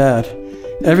very bad.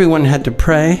 Everyone had to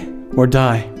pray or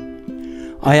die.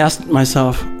 I asked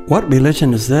myself, what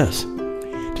religion is this?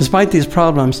 Despite these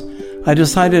problems, I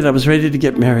decided I was ready to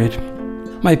get married.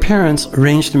 My parents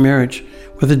arranged a marriage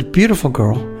with a beautiful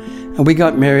girl, and we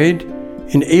got married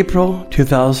in April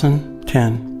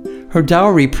 2010. Her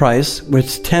dowry price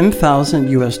was $10,000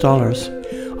 US.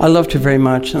 I loved her very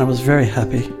much, and I was very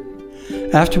happy.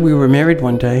 After we were married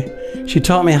one day, she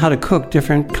taught me how to cook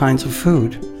different kinds of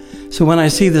food. So when I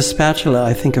see this spatula,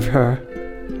 I think of her.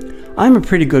 I'm a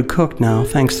pretty good cook now,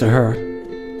 thanks to her.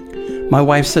 My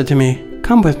wife said to me,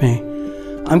 "Come with me.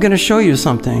 I'm going to show you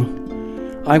something.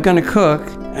 I'm going to cook,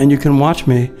 and you can watch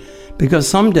me, because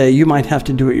someday you might have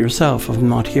to do it yourself if I'm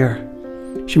not here."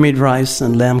 She made rice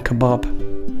and lamb kebab.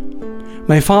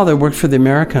 My father worked for the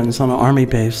Americans on an army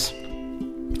base.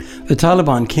 The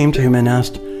Taliban came to him and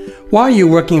asked, "Why are you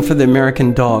working for the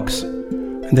American dogs?"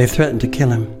 And they threatened to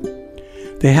kill him.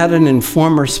 They had an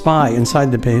informer spy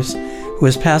inside the base who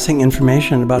was passing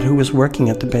information about who was working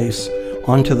at the base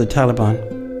on to the Taliban.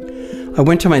 I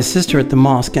went to my sister at the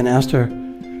mosque and asked her,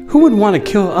 "Who would want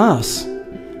to kill us?"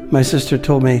 My sister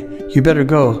told me, "You better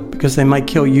go, because they might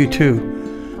kill you too."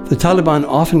 The Taliban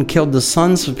often killed the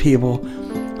sons of people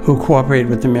who cooperated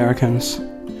with the Americans.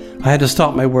 I had to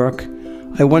stop my work.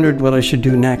 I wondered what I should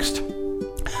do next.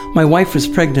 My wife was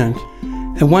pregnant,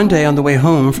 and one day on the way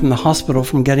home from the hospital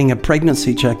from getting a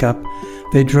pregnancy checkup,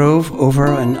 they drove over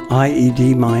an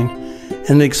IED mine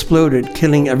and it exploded,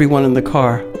 killing everyone in the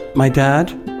car. My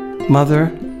dad, mother,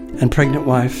 and pregnant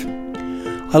wife.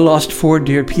 I lost 4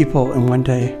 dear people in one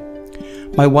day.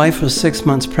 My wife was 6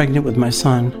 months pregnant with my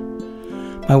son.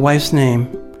 My wife's name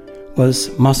was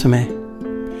Masume.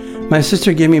 My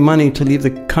sister gave me money to leave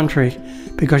the country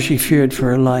because she feared for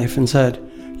her life and said,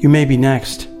 "You may be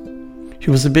next." She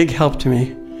was a big help to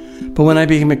me. But when I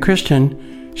became a Christian,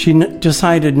 she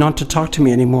decided not to talk to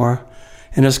me anymore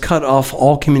and has cut off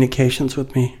all communications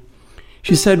with me.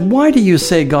 She said, "Why do you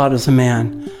say God is a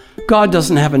man? God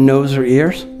doesn't have a nose or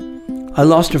ears." I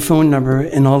lost her phone number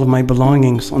and all of my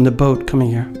belongings on the boat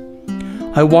coming here.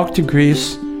 I walked to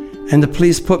Greece, and the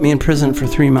police put me in prison for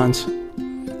 3 months.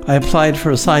 I applied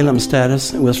for asylum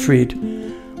status and was freed.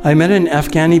 I met an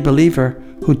Afghani believer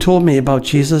who told me about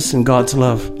Jesus and God's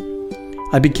love.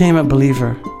 I became a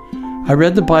believer. I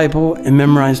read the Bible and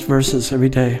memorized verses every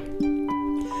day.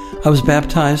 I was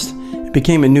baptized and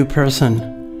became a new person.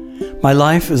 My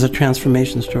life is a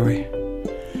transformation story.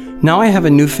 Now I have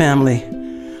a new family.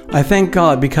 I thank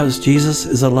God because Jesus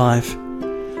is alive.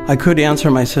 I could answer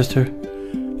my sister,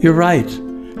 "You're right.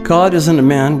 God isn't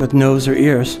a man with nose or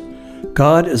ears.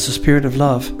 God is the spirit of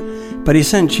love. But he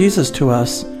sent Jesus to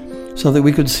us so that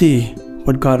we could see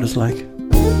what God is like."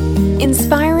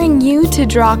 Inspiring you to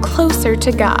draw closer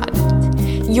to God.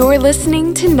 You're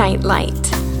listening to Nightlight.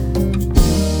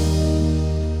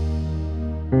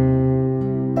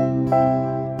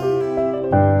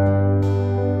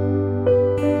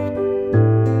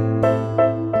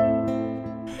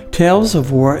 Tales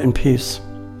of War and Peace.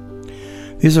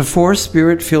 These are 4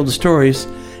 spirit-filled stories,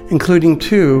 including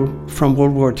 2 from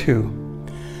World War II.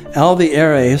 Al the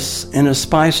Heiress in a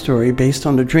spy story based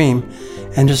on a dream,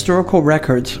 and historical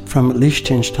records from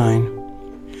Liechtenstein.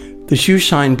 The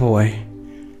Shoeshine Boy,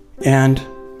 and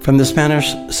from the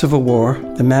Spanish Civil War,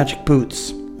 The Magic Boots.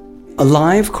 A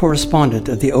live correspondent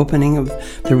at the opening of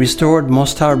the restored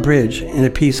Mostar Bridge in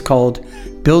a piece called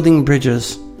Building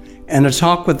Bridges, and a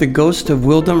talk with the ghost of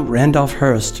William Randolph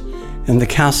Hearst in the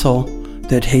castle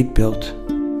that hate built.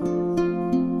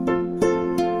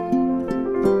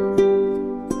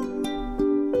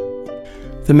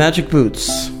 The Magic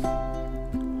Boots.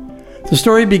 The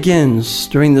story begins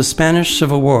during the Spanish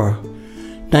Civil War,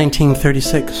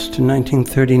 1936 to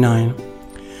 1939.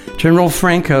 General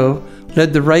Franco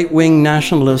led the right-wing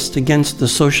nationalists against the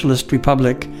Socialist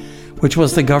Republic, which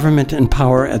was the government in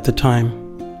power at the time.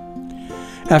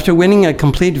 After winning a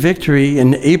complete victory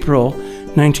in April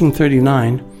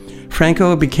 1939,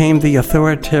 Franco became the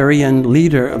authoritarian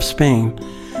leader of Spain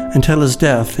until his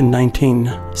death in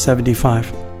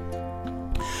 1975.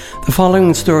 The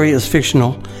following story is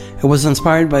fictional. It was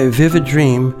inspired by a vivid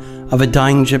dream of a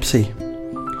dying gypsy.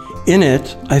 In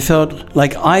it, I felt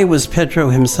like I was Pedro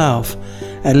himself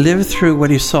and lived through what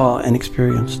he saw and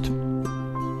experienced.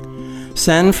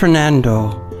 San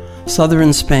Fernando,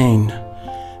 southern Spain,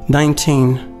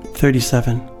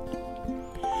 1937.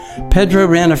 Pedro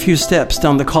ran a few steps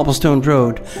down the cobblestone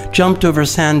road, jumped over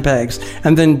sandbags,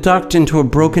 and then ducked into a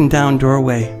broken-down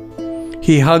doorway.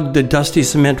 He hugged the dusty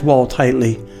cement wall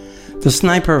tightly. The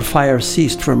sniper fire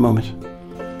ceased for a moment.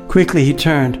 Quickly he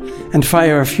turned and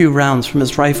fired a few rounds from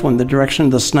his rifle in the direction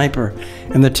of the sniper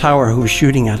in the tower who was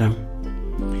shooting at him.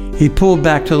 He pulled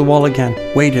back to the wall again,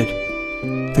 waited.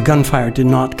 The gunfire did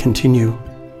not continue.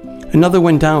 Another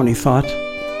went down, he thought.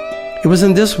 It was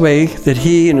in this way that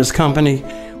he and his company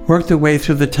worked their way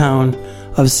through the town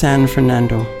of San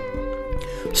Fernando.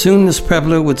 Soon this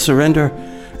Pueblo would surrender,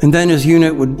 and then his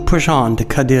unit would push on to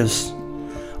Cadiz.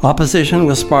 Opposition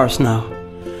was sparse now.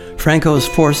 Franco's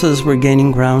forces were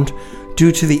gaining ground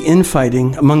due to the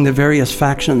infighting among the various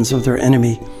factions of their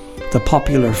enemy, the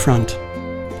Popular Front.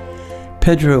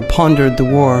 Pedro pondered the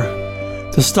war,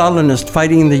 the Stalinist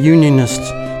fighting the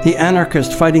Unionists, the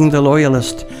anarchist fighting the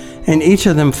Loyalist, and each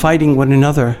of them fighting one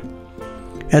another.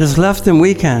 It has left them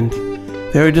weakened.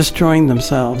 They are destroying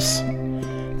themselves.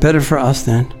 Better for us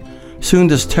then. Soon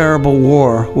this terrible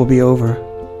war will be over.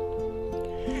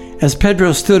 As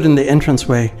Pedro stood in the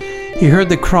entranceway, he heard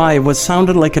the cry of what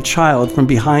sounded like a child from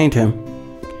behind him.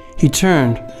 He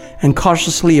turned and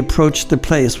cautiously approached the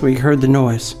place where he heard the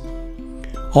noise,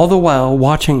 all the while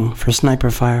watching for sniper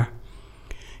fire.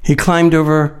 He climbed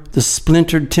over the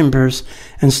splintered timbers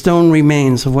and stone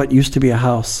remains of what used to be a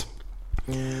house.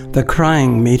 The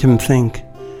crying made him think.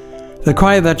 The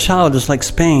cry of that child is like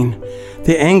Spain,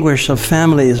 the anguish of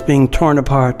families being torn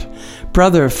apart,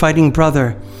 brother fighting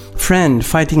brother, friend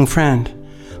fighting friend.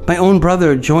 My own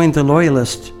brother joined the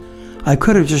Loyalists. I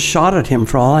could have just shot at him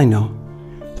for all I know.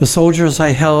 The soldiers I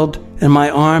held in my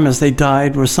arm as they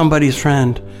died were somebody's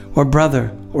friend, or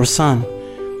brother, or son.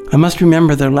 I must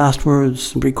remember their last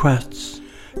words and requests.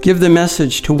 Give the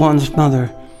message to one's mother,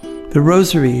 the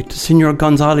rosary to Senor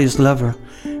Gonzalez's lover,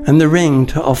 and the ring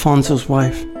to Alfonso's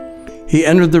wife. He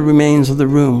entered the remains of the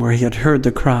room where he had heard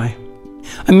the cry.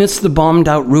 Amidst the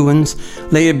bombed-out ruins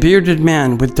lay a bearded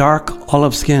man with dark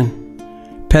olive skin.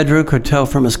 Pedro could tell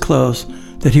from his clothes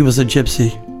that he was a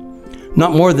gypsy.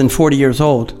 Not more than 40 years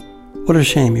old. What a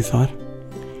shame, he thought.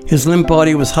 His limp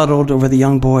body was huddled over the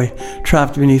young boy,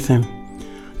 trapped beneath him.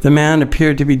 The man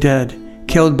appeared to be dead,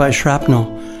 killed by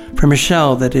shrapnel from a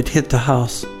shell that had hit the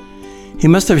house. He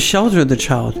must have sheltered the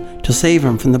child to save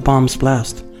him from the bomb's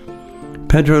blast.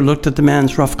 Pedro looked at the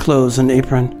man's rough clothes and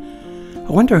apron.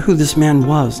 I wonder who this man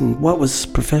was and what was his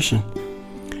profession.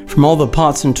 From all the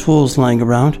pots and tools lying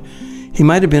around, he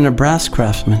might have been a brass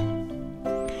craftsman.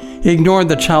 He ignored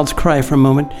the child's cry for a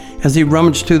moment as he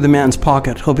rummaged through the man's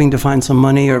pocket, hoping to find some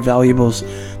money or valuables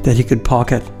that he could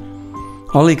pocket.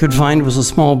 All he could find was a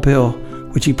small bill,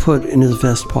 which he put in his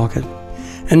vest pocket.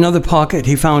 In another pocket,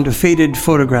 he found a faded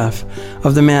photograph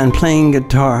of the man playing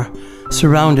guitar,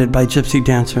 surrounded by gypsy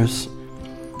dancers.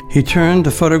 He turned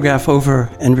the photograph over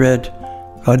and read,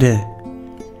 Ode.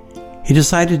 He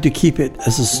decided to keep it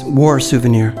as a war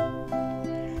souvenir.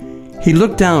 He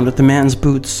looked down at the man's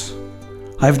boots.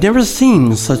 I've never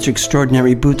seen such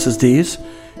extraordinary boots as these,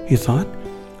 he thought.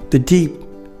 The deep,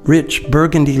 rich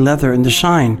burgundy leather and the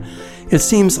shine. It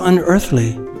seems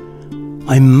unearthly.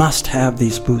 I must have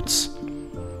these boots.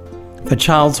 The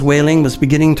child's wailing was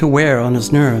beginning to wear on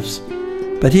his nerves,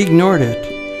 but he ignored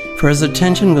it, for his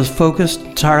attention was focused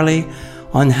entirely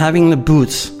on having the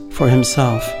boots for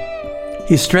himself.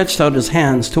 He stretched out his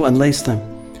hands to unlace them.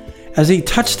 As he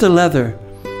touched the leather,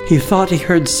 he thought he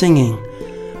heard singing,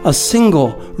 a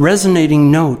single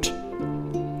resonating note.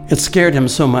 It scared him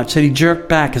so much that he jerked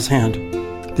back his hand.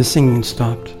 The singing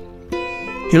stopped.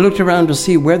 He looked around to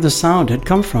see where the sound had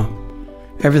come from.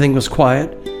 Everything was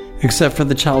quiet, except for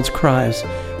the child's cries,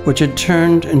 which had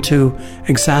turned into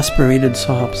exasperated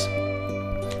sobs.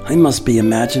 I must be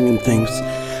imagining things.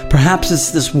 Perhaps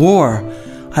it's this war.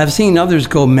 I have seen others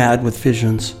go mad with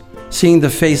visions, seeing the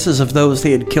faces of those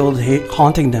they had killed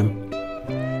haunting them.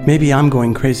 Maybe I'm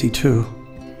going crazy too.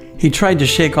 He tried to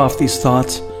shake off these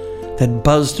thoughts that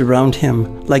buzzed around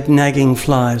him like nagging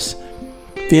flies.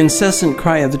 The incessant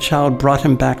cry of the child brought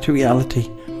him back to reality.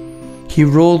 He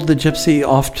rolled the gypsy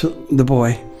off to the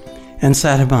boy and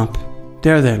sat him up.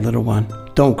 There, little one,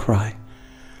 don't cry.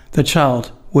 The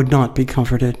child would not be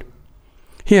comforted.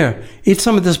 Here, eat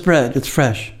some of this bread, it's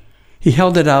fresh. He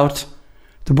held it out.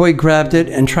 The boy grabbed it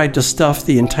and tried to stuff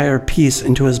the entire piece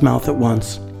into his mouth at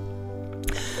once.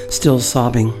 Still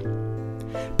sobbing,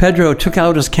 Pedro took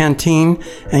out his canteen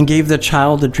and gave the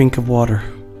child a drink of water.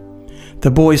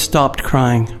 The boy stopped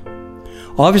crying.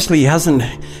 Obviously, he hasn't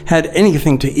had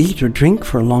anything to eat or drink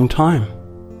for a long time.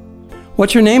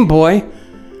 "What's your name, boy?"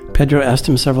 Pedro asked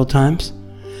him several times,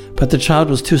 but the child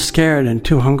was too scared and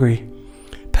too hungry.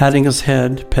 Patting his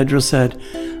head, Pedro said,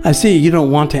 "I see you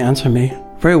don't want to answer me.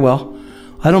 Very well.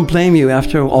 I don't blame you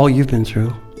after all you've been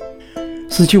through.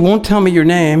 Since you won't tell me your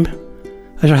name,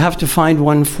 I shall have to find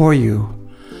one for you.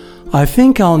 I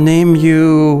think I'll name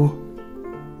you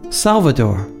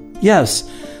Salvador. Yes,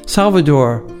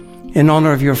 Salvador, in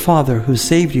honor of your father who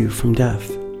saved you from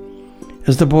death."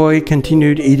 As the boy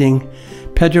continued eating,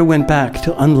 Pedro went back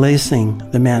to unlacing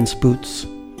the man's boots.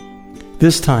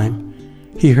 This time,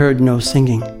 he heard no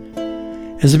singing.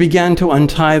 As he began to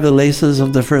untie the laces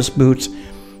of the first boot,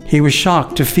 he was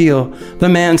shocked to feel the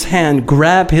man's hand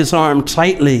grab his arm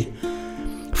tightly.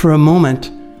 For a moment,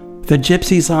 the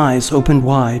gypsy's eyes opened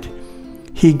wide.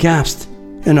 He gasped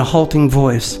in a halting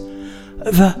voice,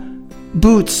 "The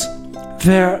boots,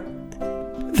 they're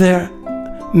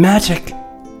magic."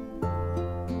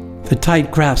 The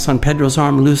tight grasp on Pedro's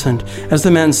arm loosened as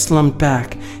the man slumped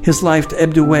back. His life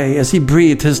ebbed away as he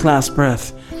breathed his last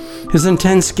breath. His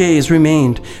intense gaze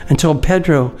remained until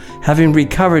Pedro, having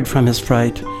recovered from his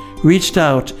fright, reached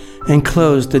out and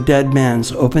closed the dead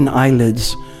man's open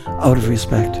eyelids out of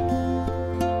respect.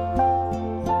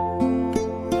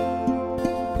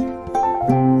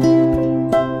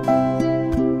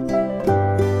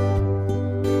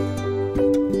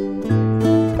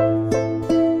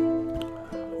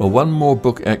 Well, one more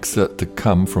book excerpt to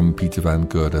come from Peter van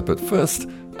Gorder, but first,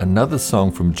 another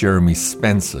song from Jeremy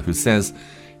Spencer, who says,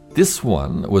 this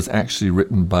one was actually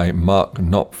written by Mark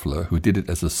Knopfler, who did it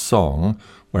as a song,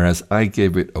 whereas I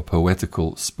gave it a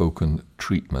poetical spoken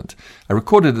treatment. I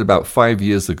recorded it about 5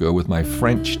 years ago with my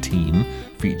French team,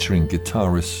 featuring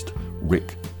guitarist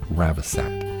Rick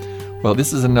Ravasat. Well,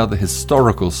 this is another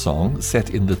historical song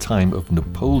set in the time of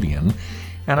Napoleon,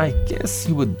 and I guess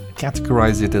you would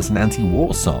categorize it as an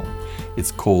anti-war song.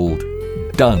 It's called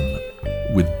Done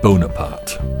with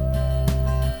Bonaparte.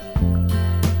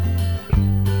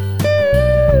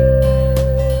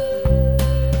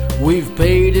 We've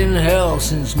paid in hell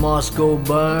since Moscow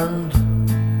burned,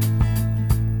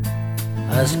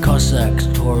 as Cossacks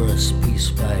tore us piece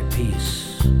by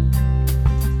piece.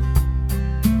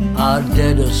 Our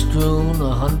dead are strewn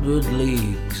 100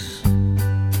 leagues,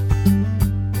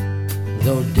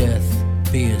 though death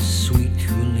be a sweet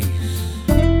release.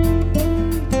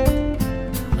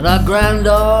 And our grand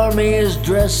army is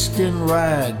dressed in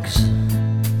rags,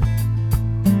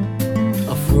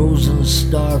 a frozen,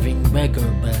 starving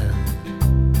beggar band.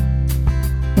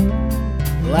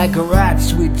 Like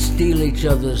rats we'd steal each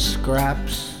other's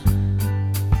scraps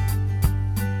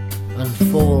and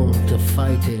fall to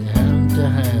fighting hand to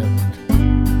hand.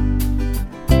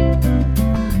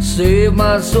 Save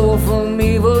my soul from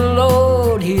evil,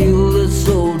 Lord, heal the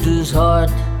soldier's heart.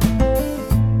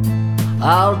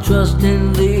 I'll trust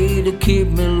in thee to keep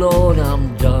me, Lord,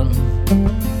 I'm done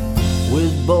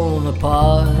with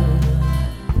Bonaparte.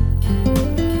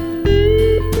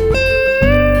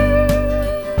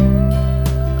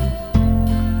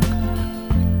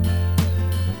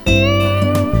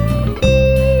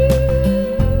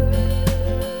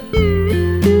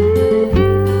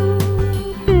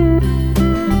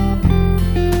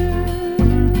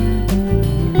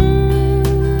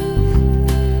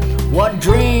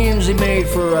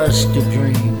 For us to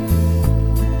dream,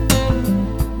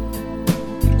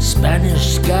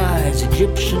 Spanish skies,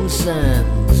 Egyptian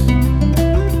sands,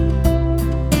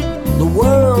 The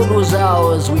world was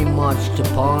ours, we marched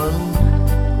upon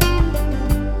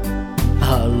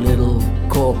our little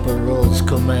corporal's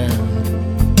command.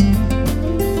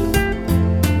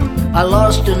 I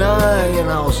lost an eye in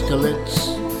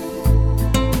Austerlitz.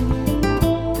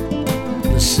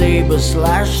 The saber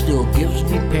slash still gives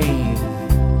me pain.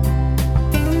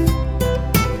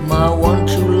 My one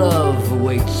true love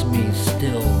awaits me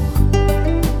still,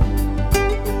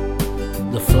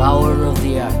 the flower of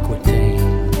the Aquitaine.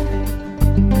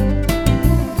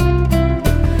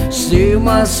 Save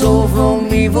my soul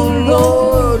from evil,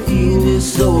 Lord, heal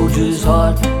this soldier's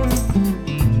heart.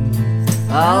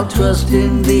 I'll trust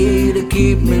in thee to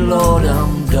keep me, Lord,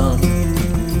 I'm done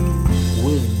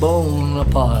with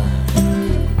Bonaparte.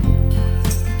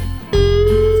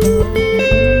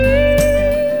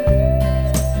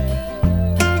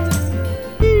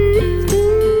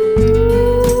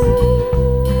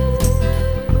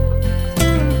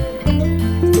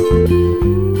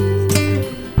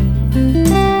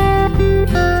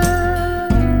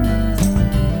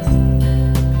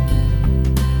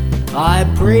 I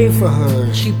pray for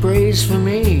her, she prays for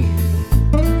me.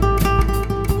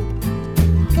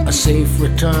 A safe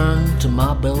return to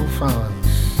my belle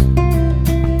France.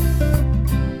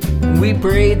 We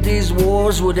prayed these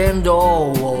wars would end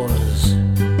all wars.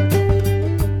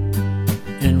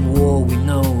 In war we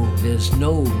know there's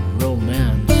no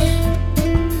romance.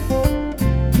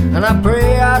 And I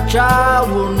pray our child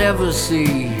will never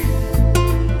see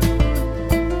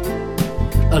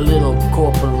a little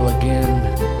corporal again,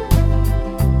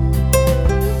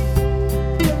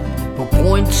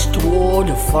 points toward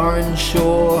a foreign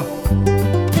shore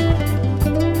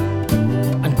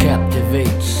and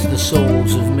captivates the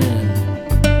souls of men.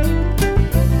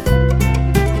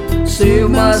 Save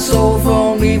my soul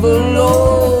from evil,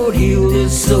 Lord, heal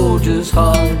this soldier's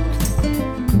heart.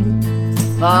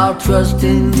 I'll trust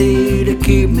in thee to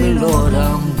keep me, Lord,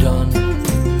 I'm done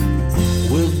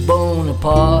with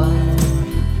Bonaparte.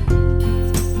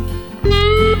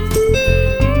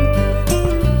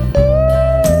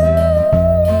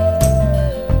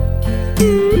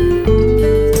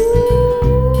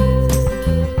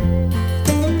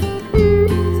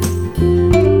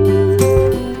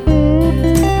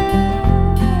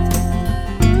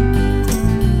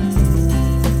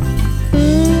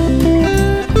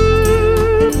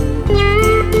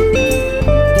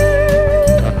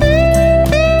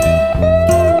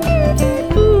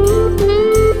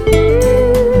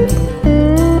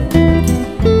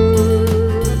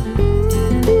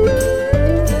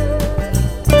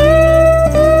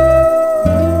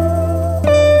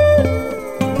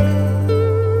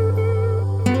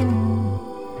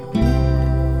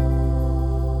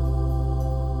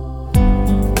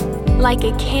 Like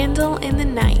a candle in the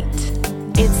night,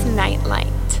 it's Nightlight.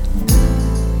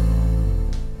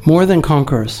 More Than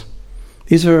Conquerors.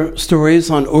 These are stories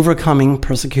on overcoming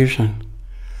persecution.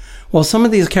 While some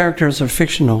of these characters are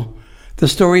fictional, the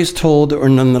stories told are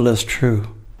nonetheless true.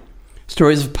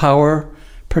 Stories of power,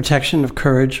 protection, of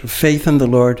courage, of faith in the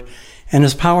Lord, and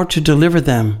His power to deliver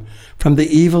them from the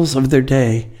evils of their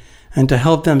day and to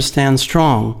help them stand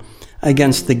strong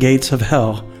against the gates of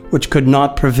hell, which could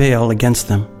not prevail against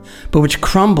them, but which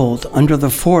crumbled under the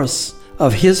force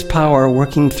of His power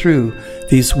working through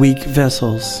these weak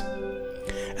vessels.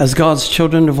 As God's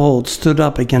children of old stood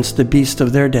up against the beast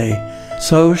of their day,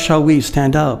 so shall we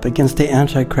stand up against the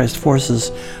Antichrist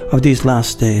forces of these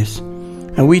last days.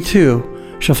 And we too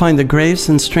shall find the grace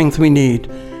and strength we need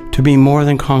to be more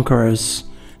than conquerors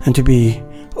and to be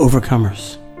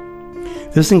overcomers.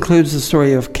 This includes the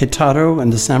story of Keitaro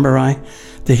and the samurai,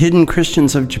 the hidden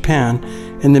Christians of Japan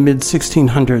in the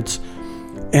mid-1600s,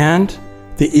 and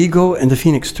the eagle and the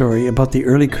phoenix story about the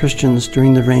early Christians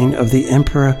during the reign of the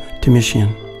Emperor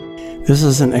Domitian. This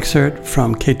is an excerpt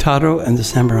from Keitaro and the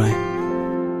Samurai.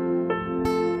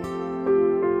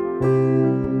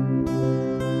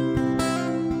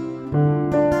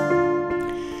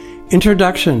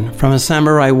 Introduction from a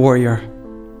samurai warrior.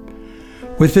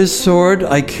 With this sword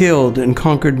I killed and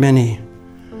conquered many.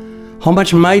 How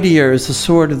much mightier is the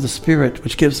sword of the Spirit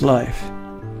which gives life.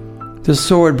 This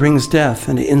sword brings death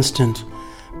in an instant,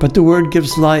 but the word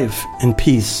gives life and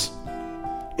peace.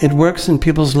 It works in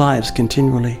people's lives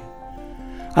continually.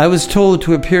 I was told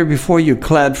to appear before you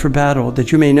clad for battle,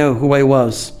 that you may know who I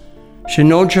was.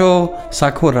 Shinojo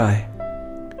Sakurai.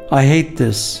 I hate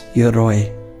this,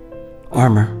 Yoroi,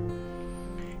 armor.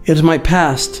 It is my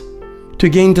past. To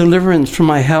gain deliverance from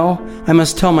my hell, I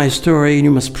must tell my story, and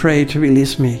you must pray to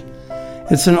release me.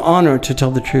 It's an honor to tell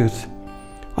the truth.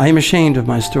 I am ashamed of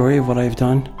my story, of what I have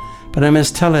done, but I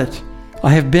must tell it. I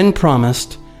have been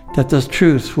promised that the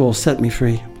truth will set me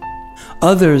free.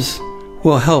 Others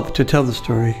will help to tell the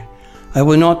story. I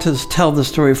will not just tell the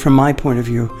story from my point of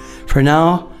view. For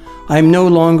now, I am no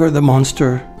longer the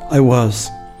monster I was.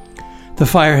 The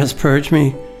fire has purged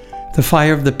me, the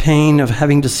fire of the pain of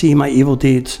having to see my evil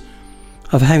deeds,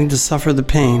 of having to suffer the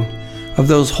pain of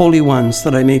those holy ones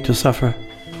that I made to suffer.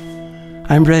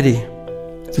 I am ready.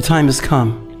 The time has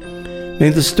come. May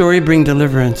the story bring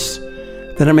deliverance,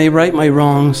 that I may right my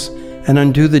wrongs and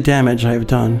undo the damage I have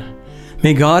done.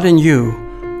 May God and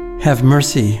you have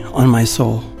mercy on my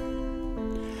soul.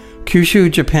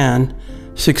 Kyushu, Japan,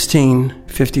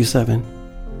 1657.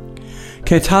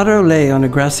 Keitaro lay on a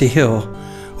grassy hill,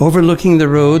 overlooking the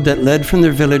road that led from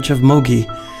the village of Mogi,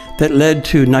 that led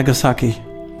to Nagasaki.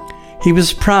 He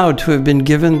was proud to have been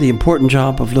given the important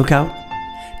job of lookout.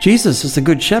 Jesus is the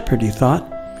good shepherd, he thought.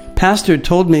 Pastor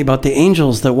told me about the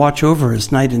angels that watch over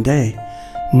us night and day.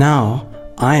 Now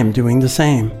I am doing the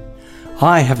same.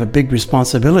 I have a big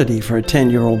responsibility for a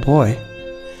 10-year-old boy.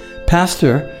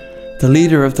 Pastor, the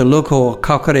leader of the local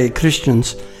Kakare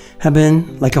Christians, had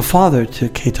been like a father to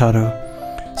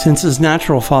Keitaro, since his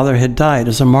natural father had died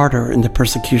as a martyr in the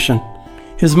persecution.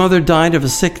 His mother died of a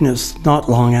sickness not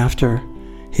long after.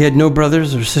 He had no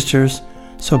brothers or sisters,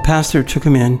 so Pastor took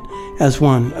him in as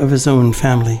one of his own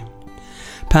family.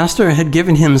 Pastor had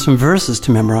given him some verses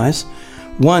to memorize.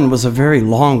 One was a very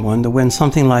long one that went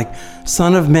something like,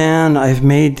 "Son of man, I've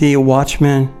made thee a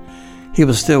watchman." He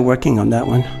was still working on that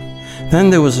one. Then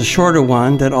there was a shorter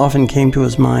one that often came to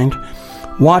his mind.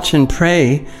 "Watch and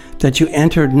pray that you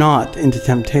entered not into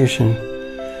temptation."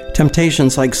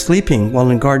 Temptation's like sleeping while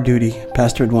in guard duty,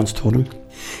 Pastor had once told him.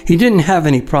 He didn't have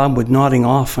any problem with nodding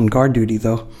off on guard duty,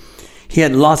 though. He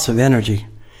had lots of energy.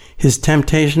 His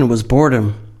temptation was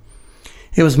boredom.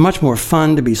 It was much more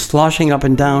fun to be sloshing up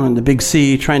and down in the big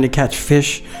sea, trying to catch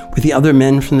fish with the other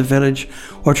men from the village,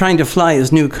 or trying to fly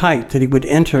his new kite that he would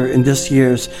enter in this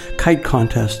year's kite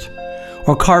contest,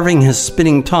 or carving his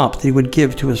spinning top that he would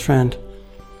give to his friend.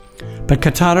 But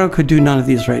Keitaro could do none of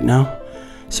these right now,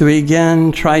 so he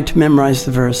again tried to memorize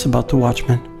the verse about the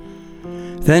watchman.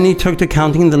 Then he took to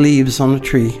counting the leaves on a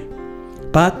tree,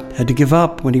 but had to give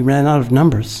up when he ran out of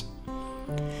numbers.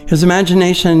 His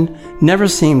imagination never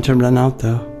seemed to run out,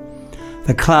 though.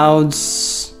 The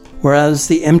clouds were as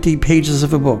the empty pages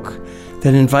of a book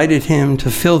that invited him to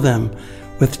fill them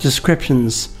with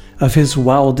descriptions of his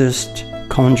wildest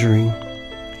conjuring.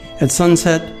 At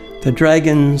sunset, the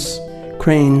dragons,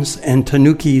 cranes, and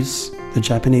tanukis, the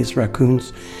Japanese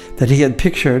raccoons, that he had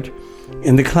pictured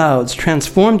in the clouds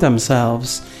transformed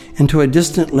themselves into a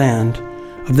distant land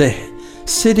of the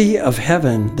city of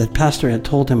heaven that Pastor had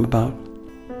told him about.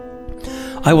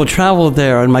 "I will travel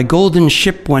there on my golden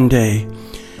ship one day,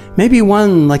 maybe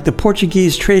one like the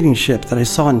Portuguese trading ship that I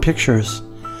saw in pictures.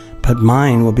 But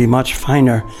mine will be much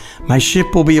finer. My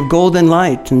ship will be of golden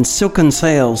light and silken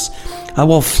sails. I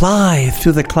will fly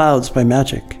through the clouds by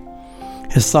magic."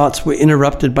 His thoughts were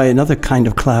interrupted by another kind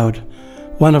of cloud,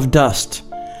 one of dust.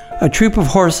 A troop of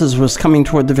horses was coming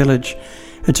toward the village.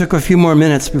 It took a few more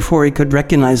minutes before he could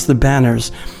recognize the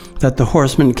banners that the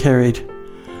horsemen carried.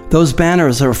 Those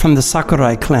banners are from the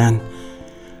Sakurai clan.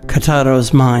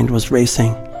 Keitaro's mind was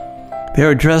racing. They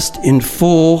are dressed in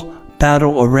full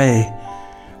battle array,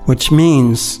 which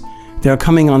means they are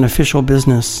coming on official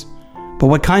business. But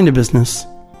what kind of business?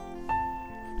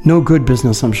 No good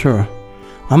business, I'm sure.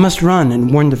 I must run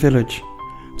and warn the village.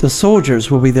 The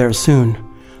soldiers will be there soon.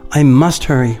 I must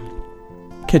hurry.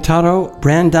 Keitaro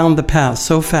ran down the path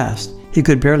so fast he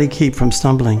could barely keep from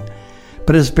stumbling,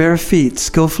 but his bare feet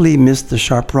skillfully missed the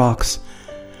sharp rocks,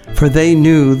 for they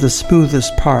knew the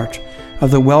smoothest part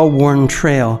of the well-worn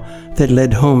trail that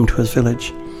led home to his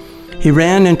village. He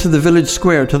ran into the village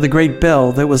square to the great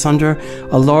bell that was under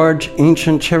a large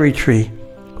ancient cherry tree,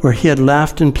 where he had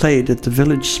laughed and played at the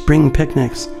village spring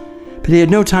picnics. But he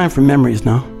had no time for memories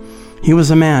now. He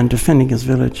was a man defending his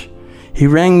village. He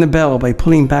rang the bell by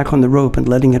pulling back on the rope and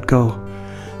letting it go.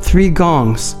 3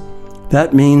 gongs.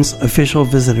 That means official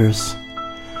visitors.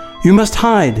 "You must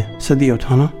hide," said the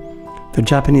Otana, the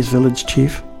Japanese village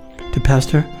chief, to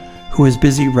Pastor, who was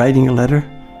busy writing a letter.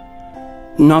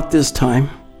 "Not this time."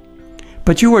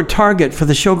 "But you were target for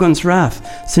the shogun's wrath,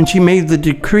 since he made the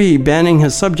decree banning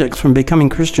his subjects from becoming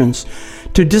Christians.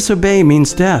 To disobey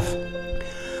means death.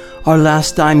 Our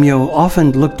last daimyo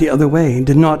often looked the other way and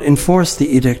did not enforce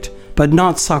the edict, but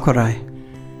not Sakurai.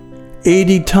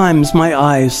 80 times my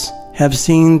eyes have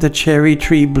seen the cherry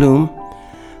tree bloom.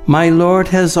 My Lord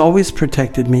has always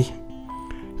protected me."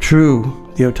 "True,"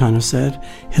 the Otana said,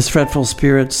 his fretful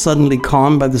spirit suddenly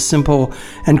calmed by the simple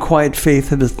and quiet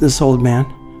faith of this old man.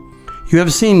 "You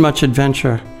have seen much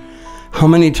adventure. How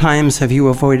many times have you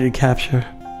avoided capture?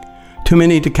 Too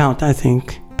many to count, I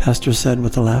think, Pastor said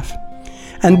with a laugh.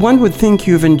 And one would think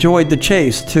you've enjoyed the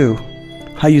chase, too.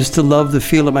 I used to love the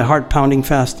feel of my heart pounding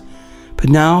fast, but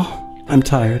now I'm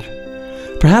tired.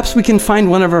 Perhaps we can find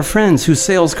one of our friends who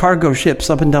sails cargo ships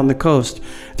up and down the coast.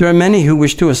 There are many who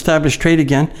wish to establish trade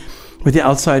again with the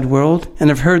outside world and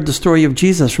have heard the story of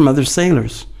Jesus from other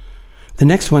sailors. The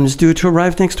next one is due to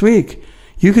arrive next week.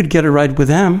 You could get a ride with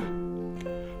them.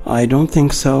 I don't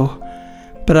think so,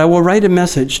 but I will write a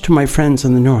message to my friends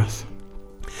in the north.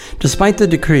 Despite the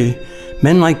decree,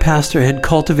 men like Pastor had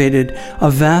cultivated a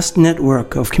vast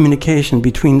network of communication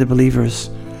between the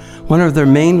believers. One of their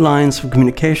main lines of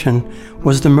communication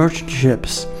was the merchant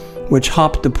ships, which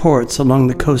hopped the ports along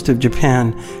the coast of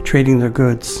Japan, trading their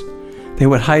goods. They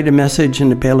would hide a message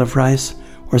in a bale of rice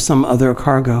or some other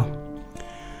cargo.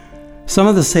 Some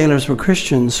of the sailors were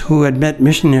Christians who had met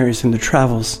missionaries in their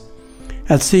travels.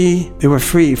 At sea, they were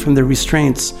free from the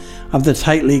restraints of the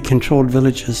tightly controlled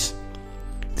villages.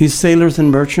 These sailors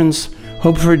and merchants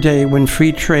hoped for a day when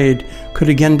free trade could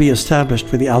again be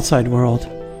established with the outside world.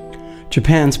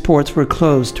 Japan's ports were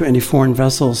closed to any foreign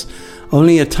vessels.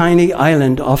 Only a tiny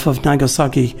island off of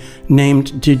Nagasaki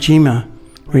named Jijima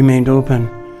remained open,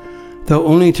 though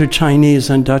only to Chinese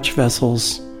and Dutch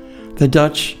vessels. The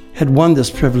Dutch had won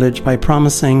this privilege by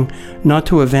promising not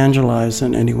to evangelize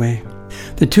in any way.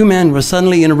 The two men were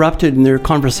suddenly interrupted in their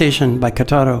conversation by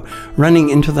Kataro, running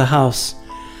into the house.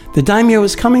 "The daimyo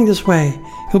is coming this way.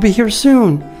 He'll be here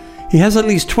soon. He has at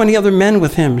least 20 other men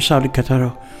with him," shouted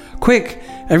Kataro. "Quick,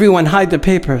 everyone hide the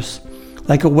papers."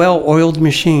 Like a well-oiled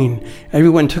machine,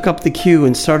 everyone took up the cue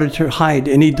and started to hide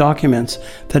any documents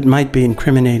that might be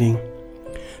incriminating.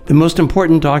 The most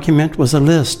important document was a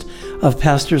list of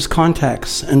Pastor's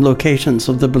contacts and locations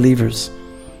of the believers.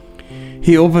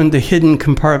 He opened the hidden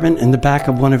compartment in the back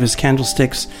of one of his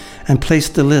candlesticks and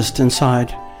placed the list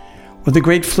inside. With a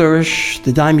great flourish,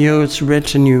 the daimyo's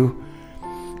retinue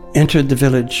entered the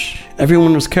village.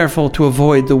 Everyone was careful to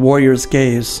avoid the warrior's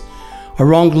gaze. A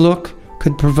wrong look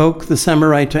could provoke the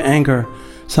samurai to anger,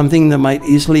 something that might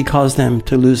easily cause them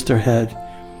to lose their head.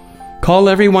 "Call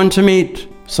everyone to meet,"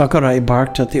 Sakurai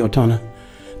barked at the otona.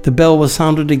 The bell was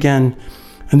sounded again,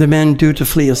 and the men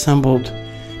dutifully assembled.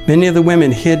 Many of the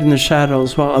women hid in the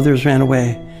shadows while others ran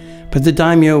away, but the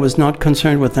daimyo was not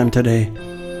concerned with them today.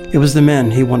 It was the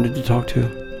men he wanted to talk to.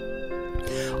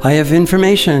 "I have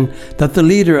information that the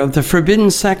leader of the forbidden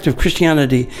sect of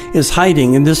Christianity is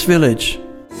hiding in this village."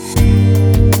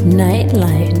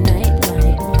 Nightlight, nightlight.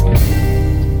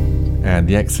 And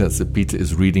the excerpts that Peter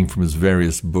is reading from his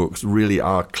various books really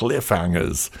are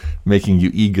cliffhangers, making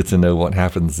you eager to know what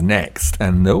happens next.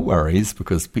 And no worries,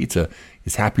 because Peter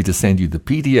is happy to send you the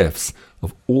PDFs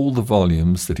of all the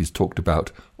volumes that he's talked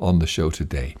about on the show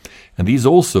today. And these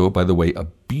also, by the way, are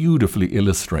beautifully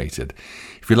illustrated.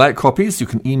 If you like copies, you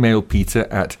can email Peter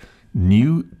at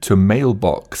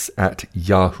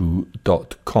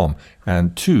new2mailbox@yahoo.com.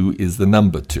 And 2 is the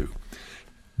number 2.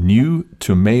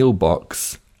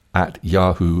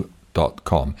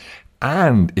 new2mailbox@yahoo.com.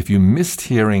 And if you missed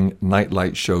hearing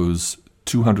Nightlight shows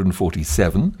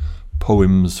 247,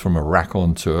 Poems from a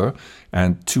Raconteur,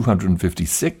 and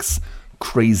 256,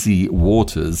 Crazy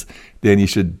Waters, then you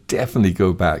should definitely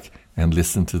go back and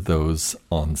listen to those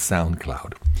on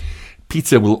SoundCloud.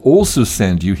 Peter will also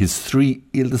send you his 3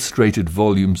 illustrated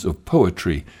volumes of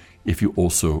poetry if you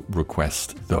also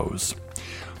request those.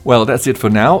 Well, that's it for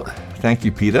now. Thank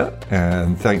you, Peter,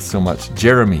 and thanks so much,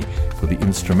 Jeremy, for the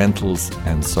instrumentals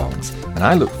and songs. And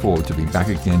I look forward to being back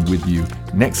again with you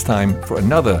next time for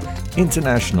another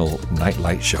International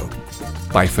Nightlight show.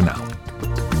 Bye for now.